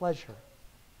pleasure.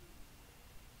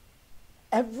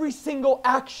 Every single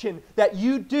action that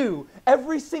you do,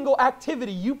 every single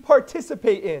activity you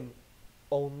participate in,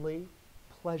 only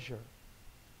pleasure.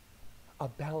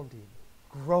 Abounding,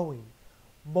 growing,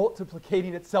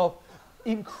 multiplicating itself,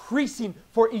 increasing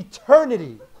for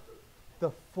eternity.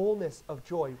 The fullness of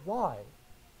joy. Why?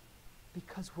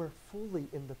 Because we're fully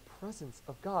in the presence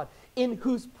of God, in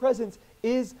whose presence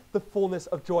is the fullness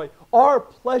of joy. Our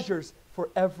pleasures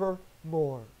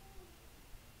forevermore.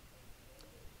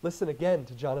 Listen again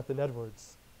to Jonathan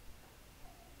Edwards.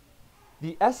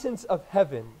 The essence of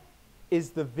heaven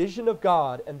is the vision of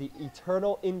God and the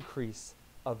eternal increase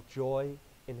of joy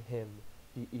in him.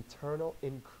 The eternal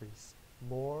increase.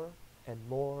 More and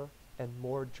more and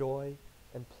more joy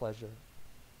and pleasure.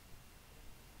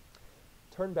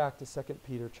 Turn back to 2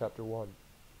 Peter chapter 1.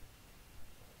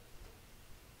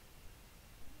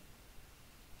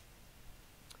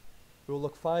 We will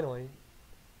look finally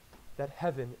that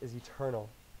heaven is eternal.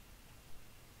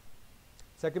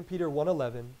 2 Peter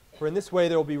 1:11, for in this way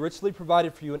there will be richly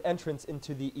provided for you an entrance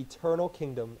into the eternal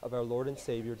kingdom of our Lord and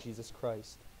Savior Jesus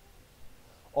Christ.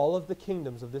 All of the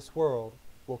kingdoms of this world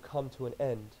will come to an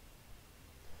end.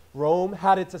 Rome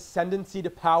had its ascendancy to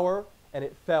power, and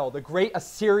it fell. The great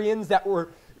Assyrians that were,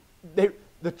 the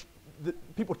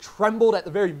people trembled at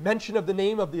the very mention of the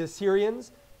name of the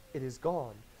Assyrians. It is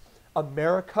gone.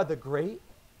 America the Great,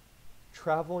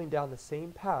 traveling down the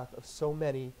same path of so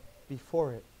many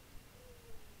before it.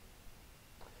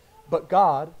 But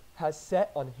God has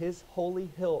set on his holy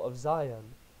hill of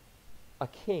Zion a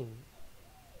king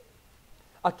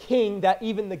that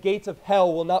even the gates of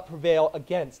hell will not prevail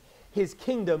against. His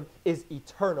kingdom is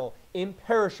eternal,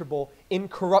 imperishable,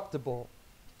 incorruptible.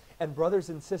 And brothers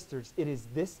and sisters, it is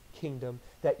this kingdom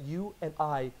that you and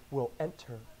I will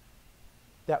enter,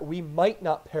 that we might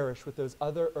not perish with those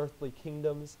other earthly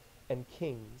kingdoms and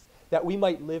kings, that we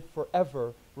might live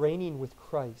forever reigning with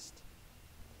Christ.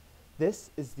 This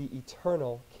is the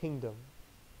eternal kingdom.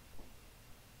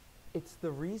 It's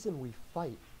the reason we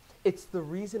fight. It's the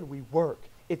reason we work.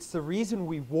 It's the reason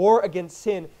we war against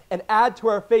sin and add to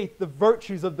our faith the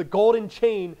virtues of the golden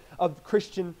chain of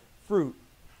Christian fruit.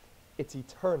 It's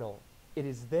eternal. It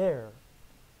is there.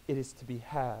 It is to be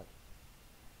had.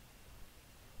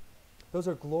 Those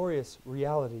are glorious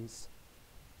realities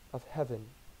of heaven.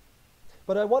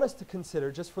 But I want us to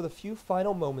consider, just for the few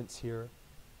final moments here,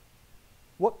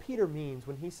 what Peter means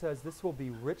when he says this will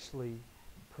be richly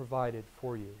provided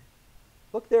for you.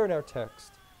 Look there in our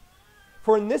text.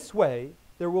 For in this way,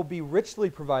 there will be richly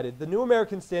provided. The New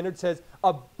American Standard says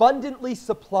abundantly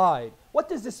supplied. What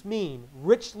does this mean?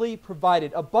 Richly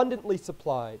provided, abundantly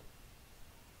supplied.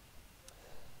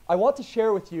 I want to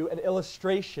share with you an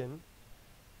illustration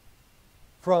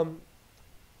from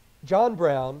John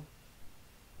Brown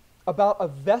about a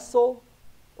vessel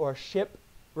or a ship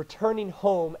returning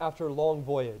home after a long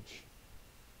voyage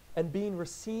and being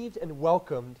received and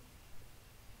welcomed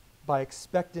by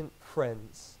expectant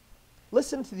friends.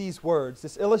 Listen to these words,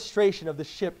 this illustration of the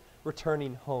ship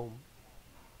returning home.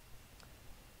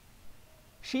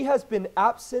 She has been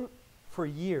absent for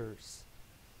years,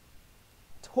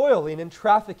 toiling and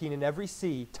trafficking in every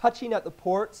sea, touching at the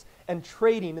ports and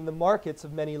trading in the markets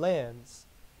of many lands.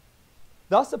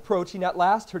 Thus approaching at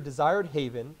last her desired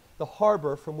haven, the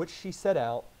harbor from which she set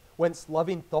out, whence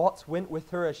loving thoughts went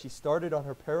with her as she started on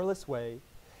her perilous way,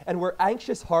 and where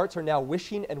anxious hearts are now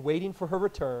wishing and waiting for her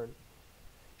return.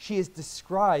 She is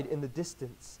descried in the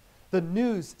distance. The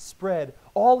news spread,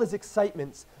 all is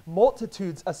excitements,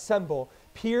 multitudes assemble,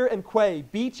 pier and quay,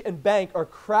 beach and bank are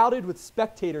crowded with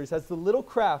spectators as the little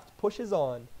craft pushes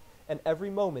on and every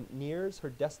moment nears her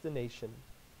destination.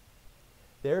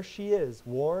 There she is,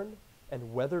 worn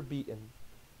and weather-beaten.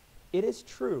 It is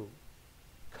true,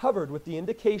 covered with the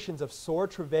indications of sore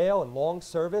travail and long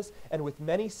service, and with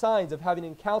many signs of having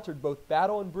encountered both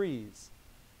battle and breeze.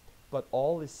 But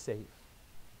all is safe.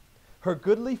 Her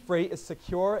goodly freight is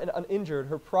secure and uninjured.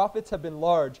 Her profits have been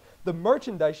large. The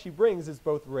merchandise she brings is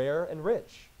both rare and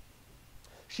rich.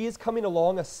 She is coming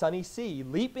along a sunny sea,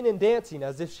 leaping and dancing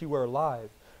as if she were alive.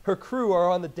 Her crew are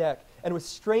on the deck, and with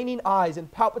straining eyes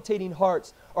and palpitating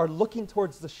hearts are looking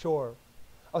towards the shore.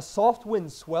 A soft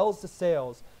wind swells the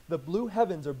sails. The blue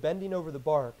heavens are bending over the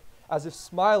bark, as if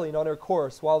smiling on her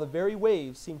course, while the very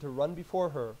waves seem to run before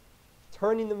her,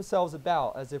 turning themselves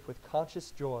about as if with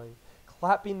conscious joy.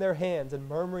 Clapping their hands and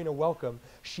murmuring a welcome,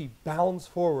 she bounds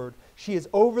forward. She is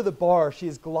over the bar. She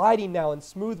is gliding now in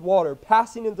smooth water,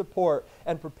 passing into port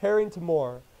and preparing to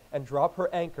moor and drop her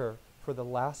anchor for the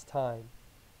last time.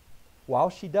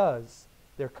 While she does,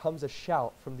 there comes a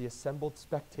shout from the assembled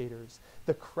spectators,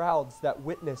 the crowds that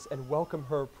witness and welcome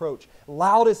her approach,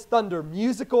 loud as thunder,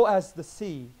 musical as the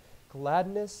sea.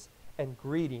 Gladness and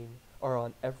greeting are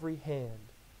on every hand.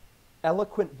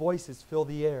 Eloquent voices fill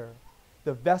the air.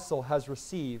 The vessel has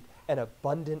received an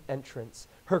abundant entrance.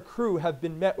 Her crew have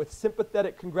been met with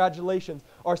sympathetic congratulations,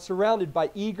 are surrounded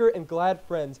by eager and glad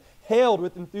friends, hailed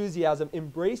with enthusiasm,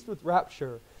 embraced with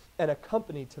rapture, and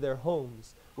accompanied to their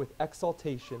homes with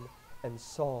exultation and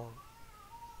song.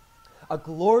 A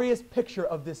glorious picture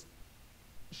of this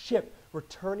ship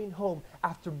returning home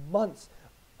after months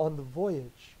on the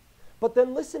voyage. But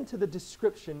then listen to the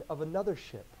description of another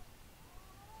ship.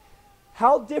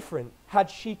 How different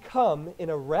had she come in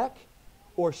a wreck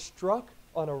or struck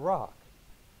on a rock,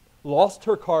 lost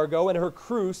her cargo and her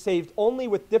crew saved only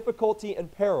with difficulty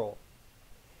and peril.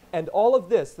 And all of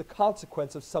this the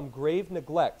consequence of some grave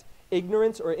neglect,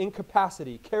 ignorance or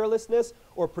incapacity, carelessness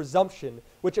or presumption,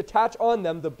 which attach on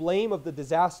them the blame of the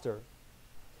disaster.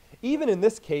 Even in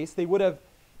this case, they would have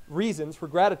reasons for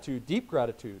gratitude, deep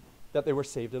gratitude, that they were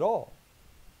saved at all.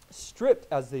 Stripped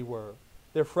as they were,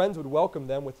 their friends would welcome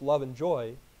them with love and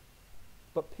joy,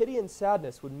 but pity and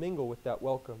sadness would mingle with that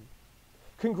welcome.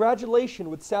 Congratulation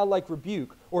would sound like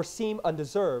rebuke or seem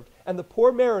undeserved, and the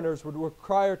poor mariners would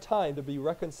require time to be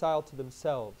reconciled to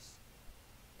themselves.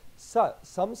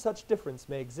 Some such difference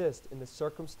may exist in the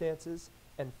circumstances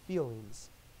and feelings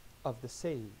of the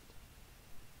saved.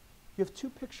 You have two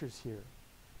pictures here.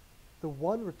 The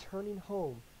one returning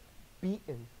home,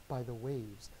 beaten by the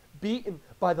waves, beaten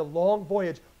by the long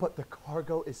voyage, but the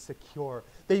cargo is secure.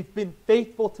 They've been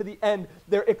faithful to the end.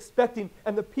 They're expecting,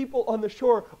 and the people on the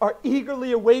shore are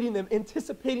eagerly awaiting them,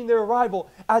 anticipating their arrival.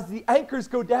 As the anchors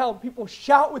go down, people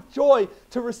shout with joy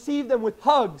to receive them with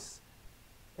hugs.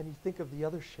 And you think of the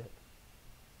other ship.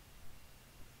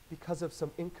 Because of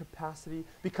some incapacity,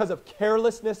 because of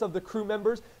carelessness of the crew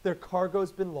members, their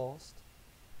cargo's been lost.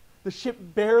 The ship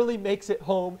barely makes it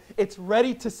home. It's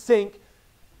ready to sink.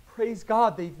 Praise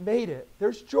God, they've made it.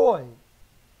 There's joy.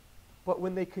 But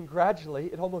when they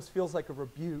congratulate, it almost feels like a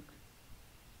rebuke.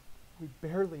 We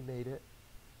barely made it.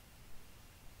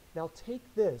 Now take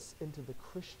this into the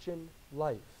Christian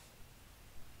life.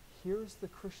 Here's the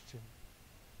Christian,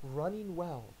 running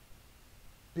well,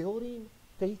 building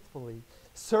faithfully,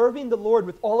 serving the Lord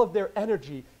with all of their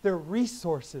energy, their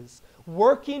resources,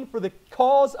 working for the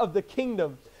cause of the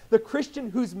kingdom. The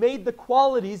Christian who's made the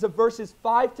qualities of verses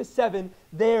 5 to 7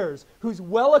 theirs, who's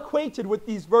well acquainted with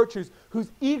these virtues, who's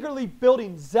eagerly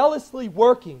building, zealously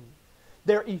working.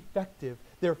 They're effective,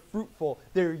 they're fruitful,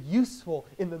 they're useful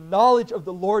in the knowledge of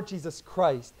the Lord Jesus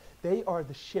Christ. They are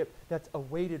the ship that's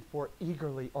awaited for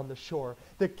eagerly on the shore.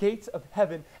 The gates of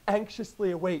heaven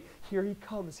anxiously await. Here he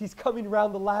comes. He's coming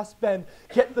round the last bend.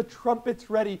 Get the trumpets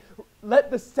ready.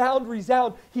 Let the sound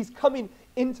resound. He's coming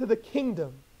into the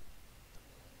kingdom.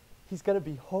 He's going to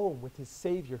be home with his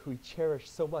Savior who he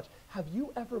cherished so much. Have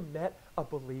you ever met a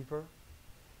believer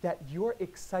that you're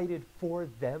excited for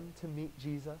them to meet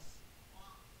Jesus?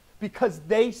 Because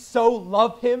they so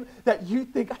love him that you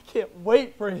think, I can't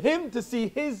wait for him to see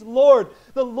his Lord,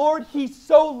 the Lord he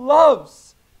so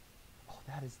loves. Oh,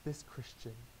 that is this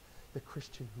Christian, the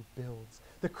Christian who builds,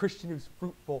 the Christian who's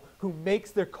fruitful, who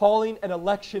makes their calling and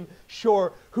election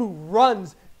sure, who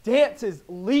runs, dances,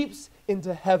 leaps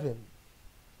into heaven.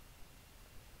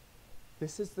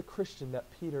 This is the Christian that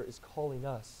Peter is calling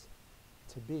us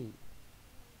to be.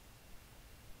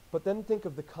 But then think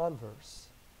of the converse.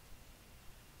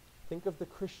 Think of the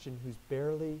Christian who's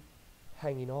barely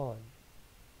hanging on.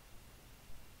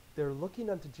 They're looking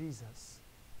unto Jesus,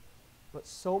 but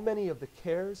so many of the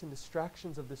cares and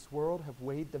distractions of this world have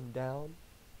weighed them down.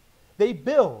 They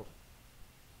build,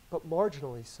 but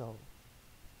marginally so.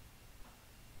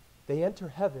 They enter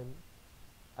heaven,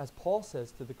 as Paul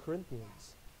says to the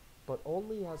Corinthians, but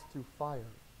only as through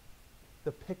fire.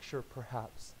 The picture,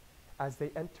 perhaps, as they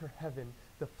enter heaven,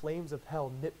 the flames of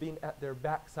hell nipping at their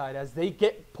backside as they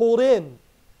get pulled in.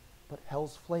 But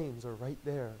hell's flames are right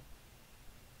there.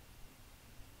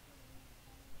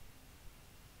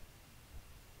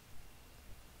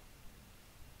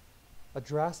 A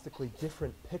drastically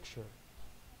different picture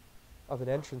of an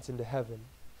entrance into heaven.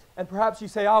 And perhaps you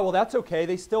say, oh, well, that's okay.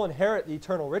 They still inherit the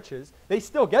eternal riches. They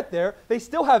still get there. They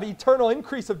still have eternal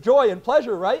increase of joy and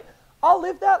pleasure, right? I'll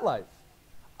live that life.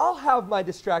 I'll have my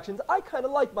distractions. I kind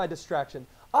of like my distraction.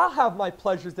 I'll have my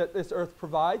pleasures that this earth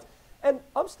provides. And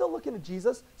I'm still looking at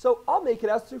Jesus, so I'll make it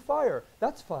as through fire.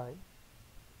 That's fine.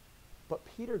 But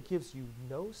Peter gives you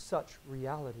no such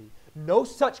reality, no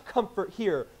such comfort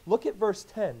here. Look at verse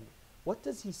 10. What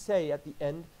does he say at the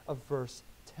end of verse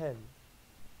 10?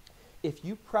 If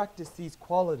you practice these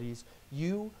qualities,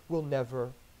 you will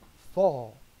never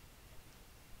fall.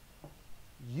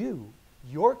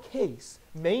 Your case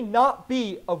may not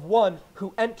be of one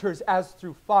who enters as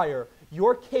through fire.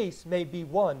 Your case may be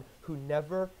one who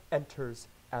never enters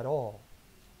at all.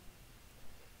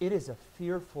 It is a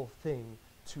fearful thing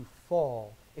to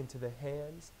fall into the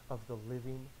hands of the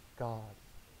living God.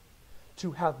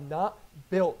 To have not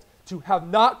built, to have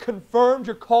not confirmed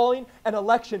your calling and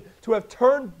election, to have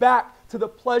turned back to the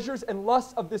pleasures and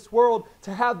lusts of this world,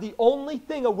 to have the only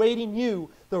thing awaiting you,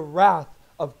 the wrath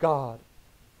of God.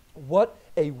 What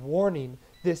a warning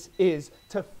this is,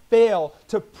 to fail,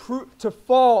 to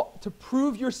fall, to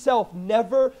prove yourself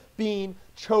never being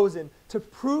chosen, to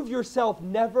prove yourself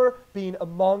never being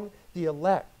among the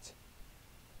elect.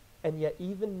 And yet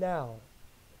even now,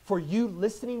 for you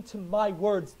listening to my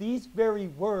words, these very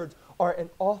words are an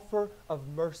offer of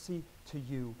mercy to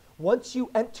you. Once you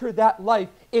enter that life,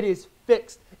 it is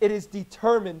fixed, it is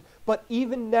determined. But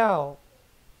even now,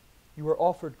 you are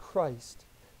offered Christ.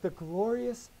 The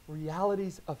glorious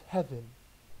realities of heaven,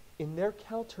 in their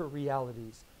counter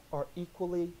realities, are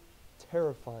equally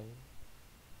terrifying.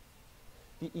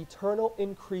 The eternal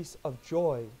increase of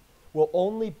joy will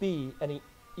only be an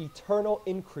eternal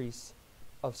increase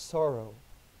of sorrow.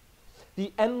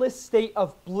 The endless state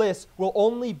of bliss will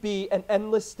only be an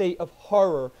endless state of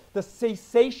horror. The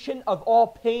cessation of all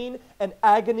pain and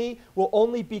agony will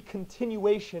only be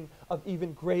continuation of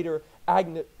even greater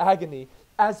agony.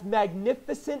 As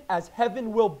magnificent as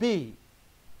heaven will be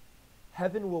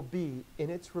in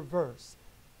its reverse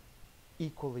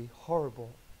equally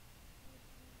horrible.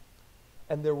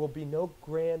 And there will be no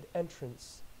grand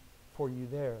entrance for you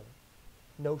there.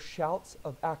 No shouts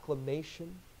of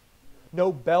acclamation,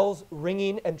 no bells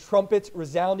ringing and trumpets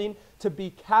resounding. To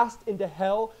be cast into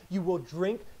hell, you will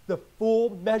drink the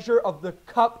full measure of the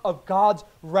cup of God's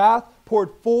wrath, poured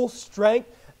full strength,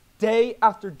 day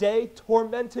after day,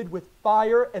 tormented with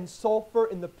fire and sulfur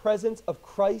in the presence of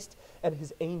Christ and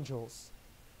his angels.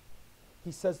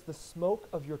 He says the smoke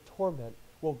of your torment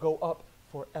will go up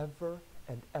forever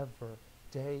and ever,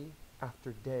 day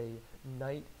after day,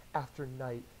 night after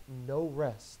night, no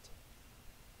rest.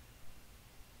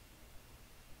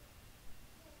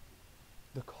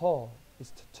 The call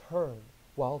is to turn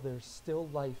while there's still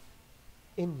life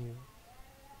in you.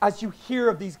 As you hear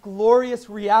of these glorious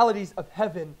realities of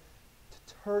heaven,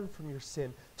 to turn from your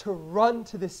sin, to run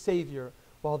to this Savior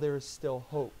while there is still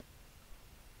hope.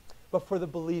 But for the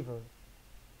believer,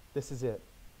 this is it.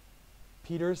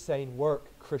 Peter is saying, work,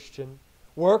 Christian.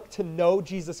 Work to know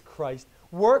Jesus Christ.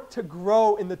 Work to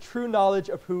grow in the true knowledge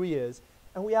of who he is.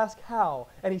 And we ask how?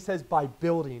 And he says, by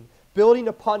building. Building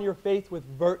upon your faith with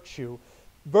virtue.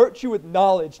 Virtue with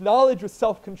knowledge. Knowledge with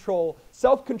self-control.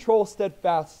 Self-control,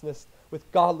 steadfastness with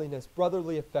godliness,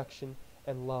 brotherly affection,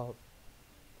 and love.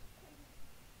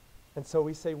 And so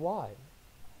we say, why?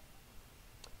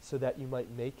 So that you might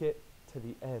make it to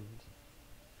the end.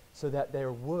 So that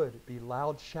there would be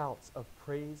loud shouts of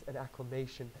praise and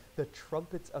acclamation, the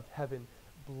trumpets of heaven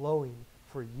blowing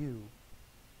for you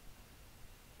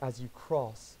as you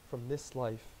cross from this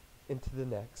life into the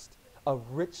next, a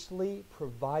richly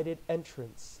provided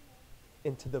entrance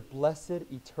into the blessed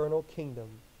eternal kingdom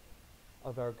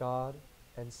of our God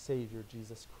and Savior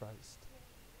Jesus Christ.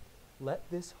 Let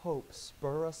this hope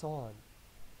spur us on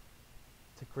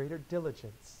to greater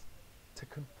diligence, to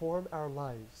conform our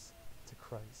lives to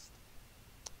Christ.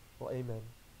 Well, amen.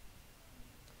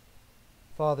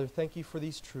 Father, thank you for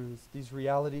these truths, these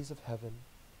realities of heaven,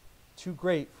 too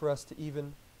great for us to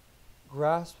even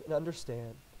grasp and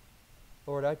understand.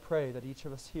 Lord, I pray that each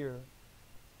of us here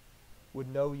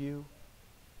would know you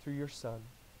through your Son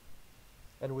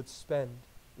and would spend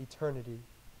eternity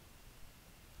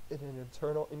in an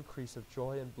eternal increase of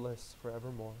joy and bliss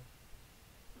forevermore.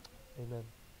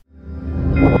 Amen.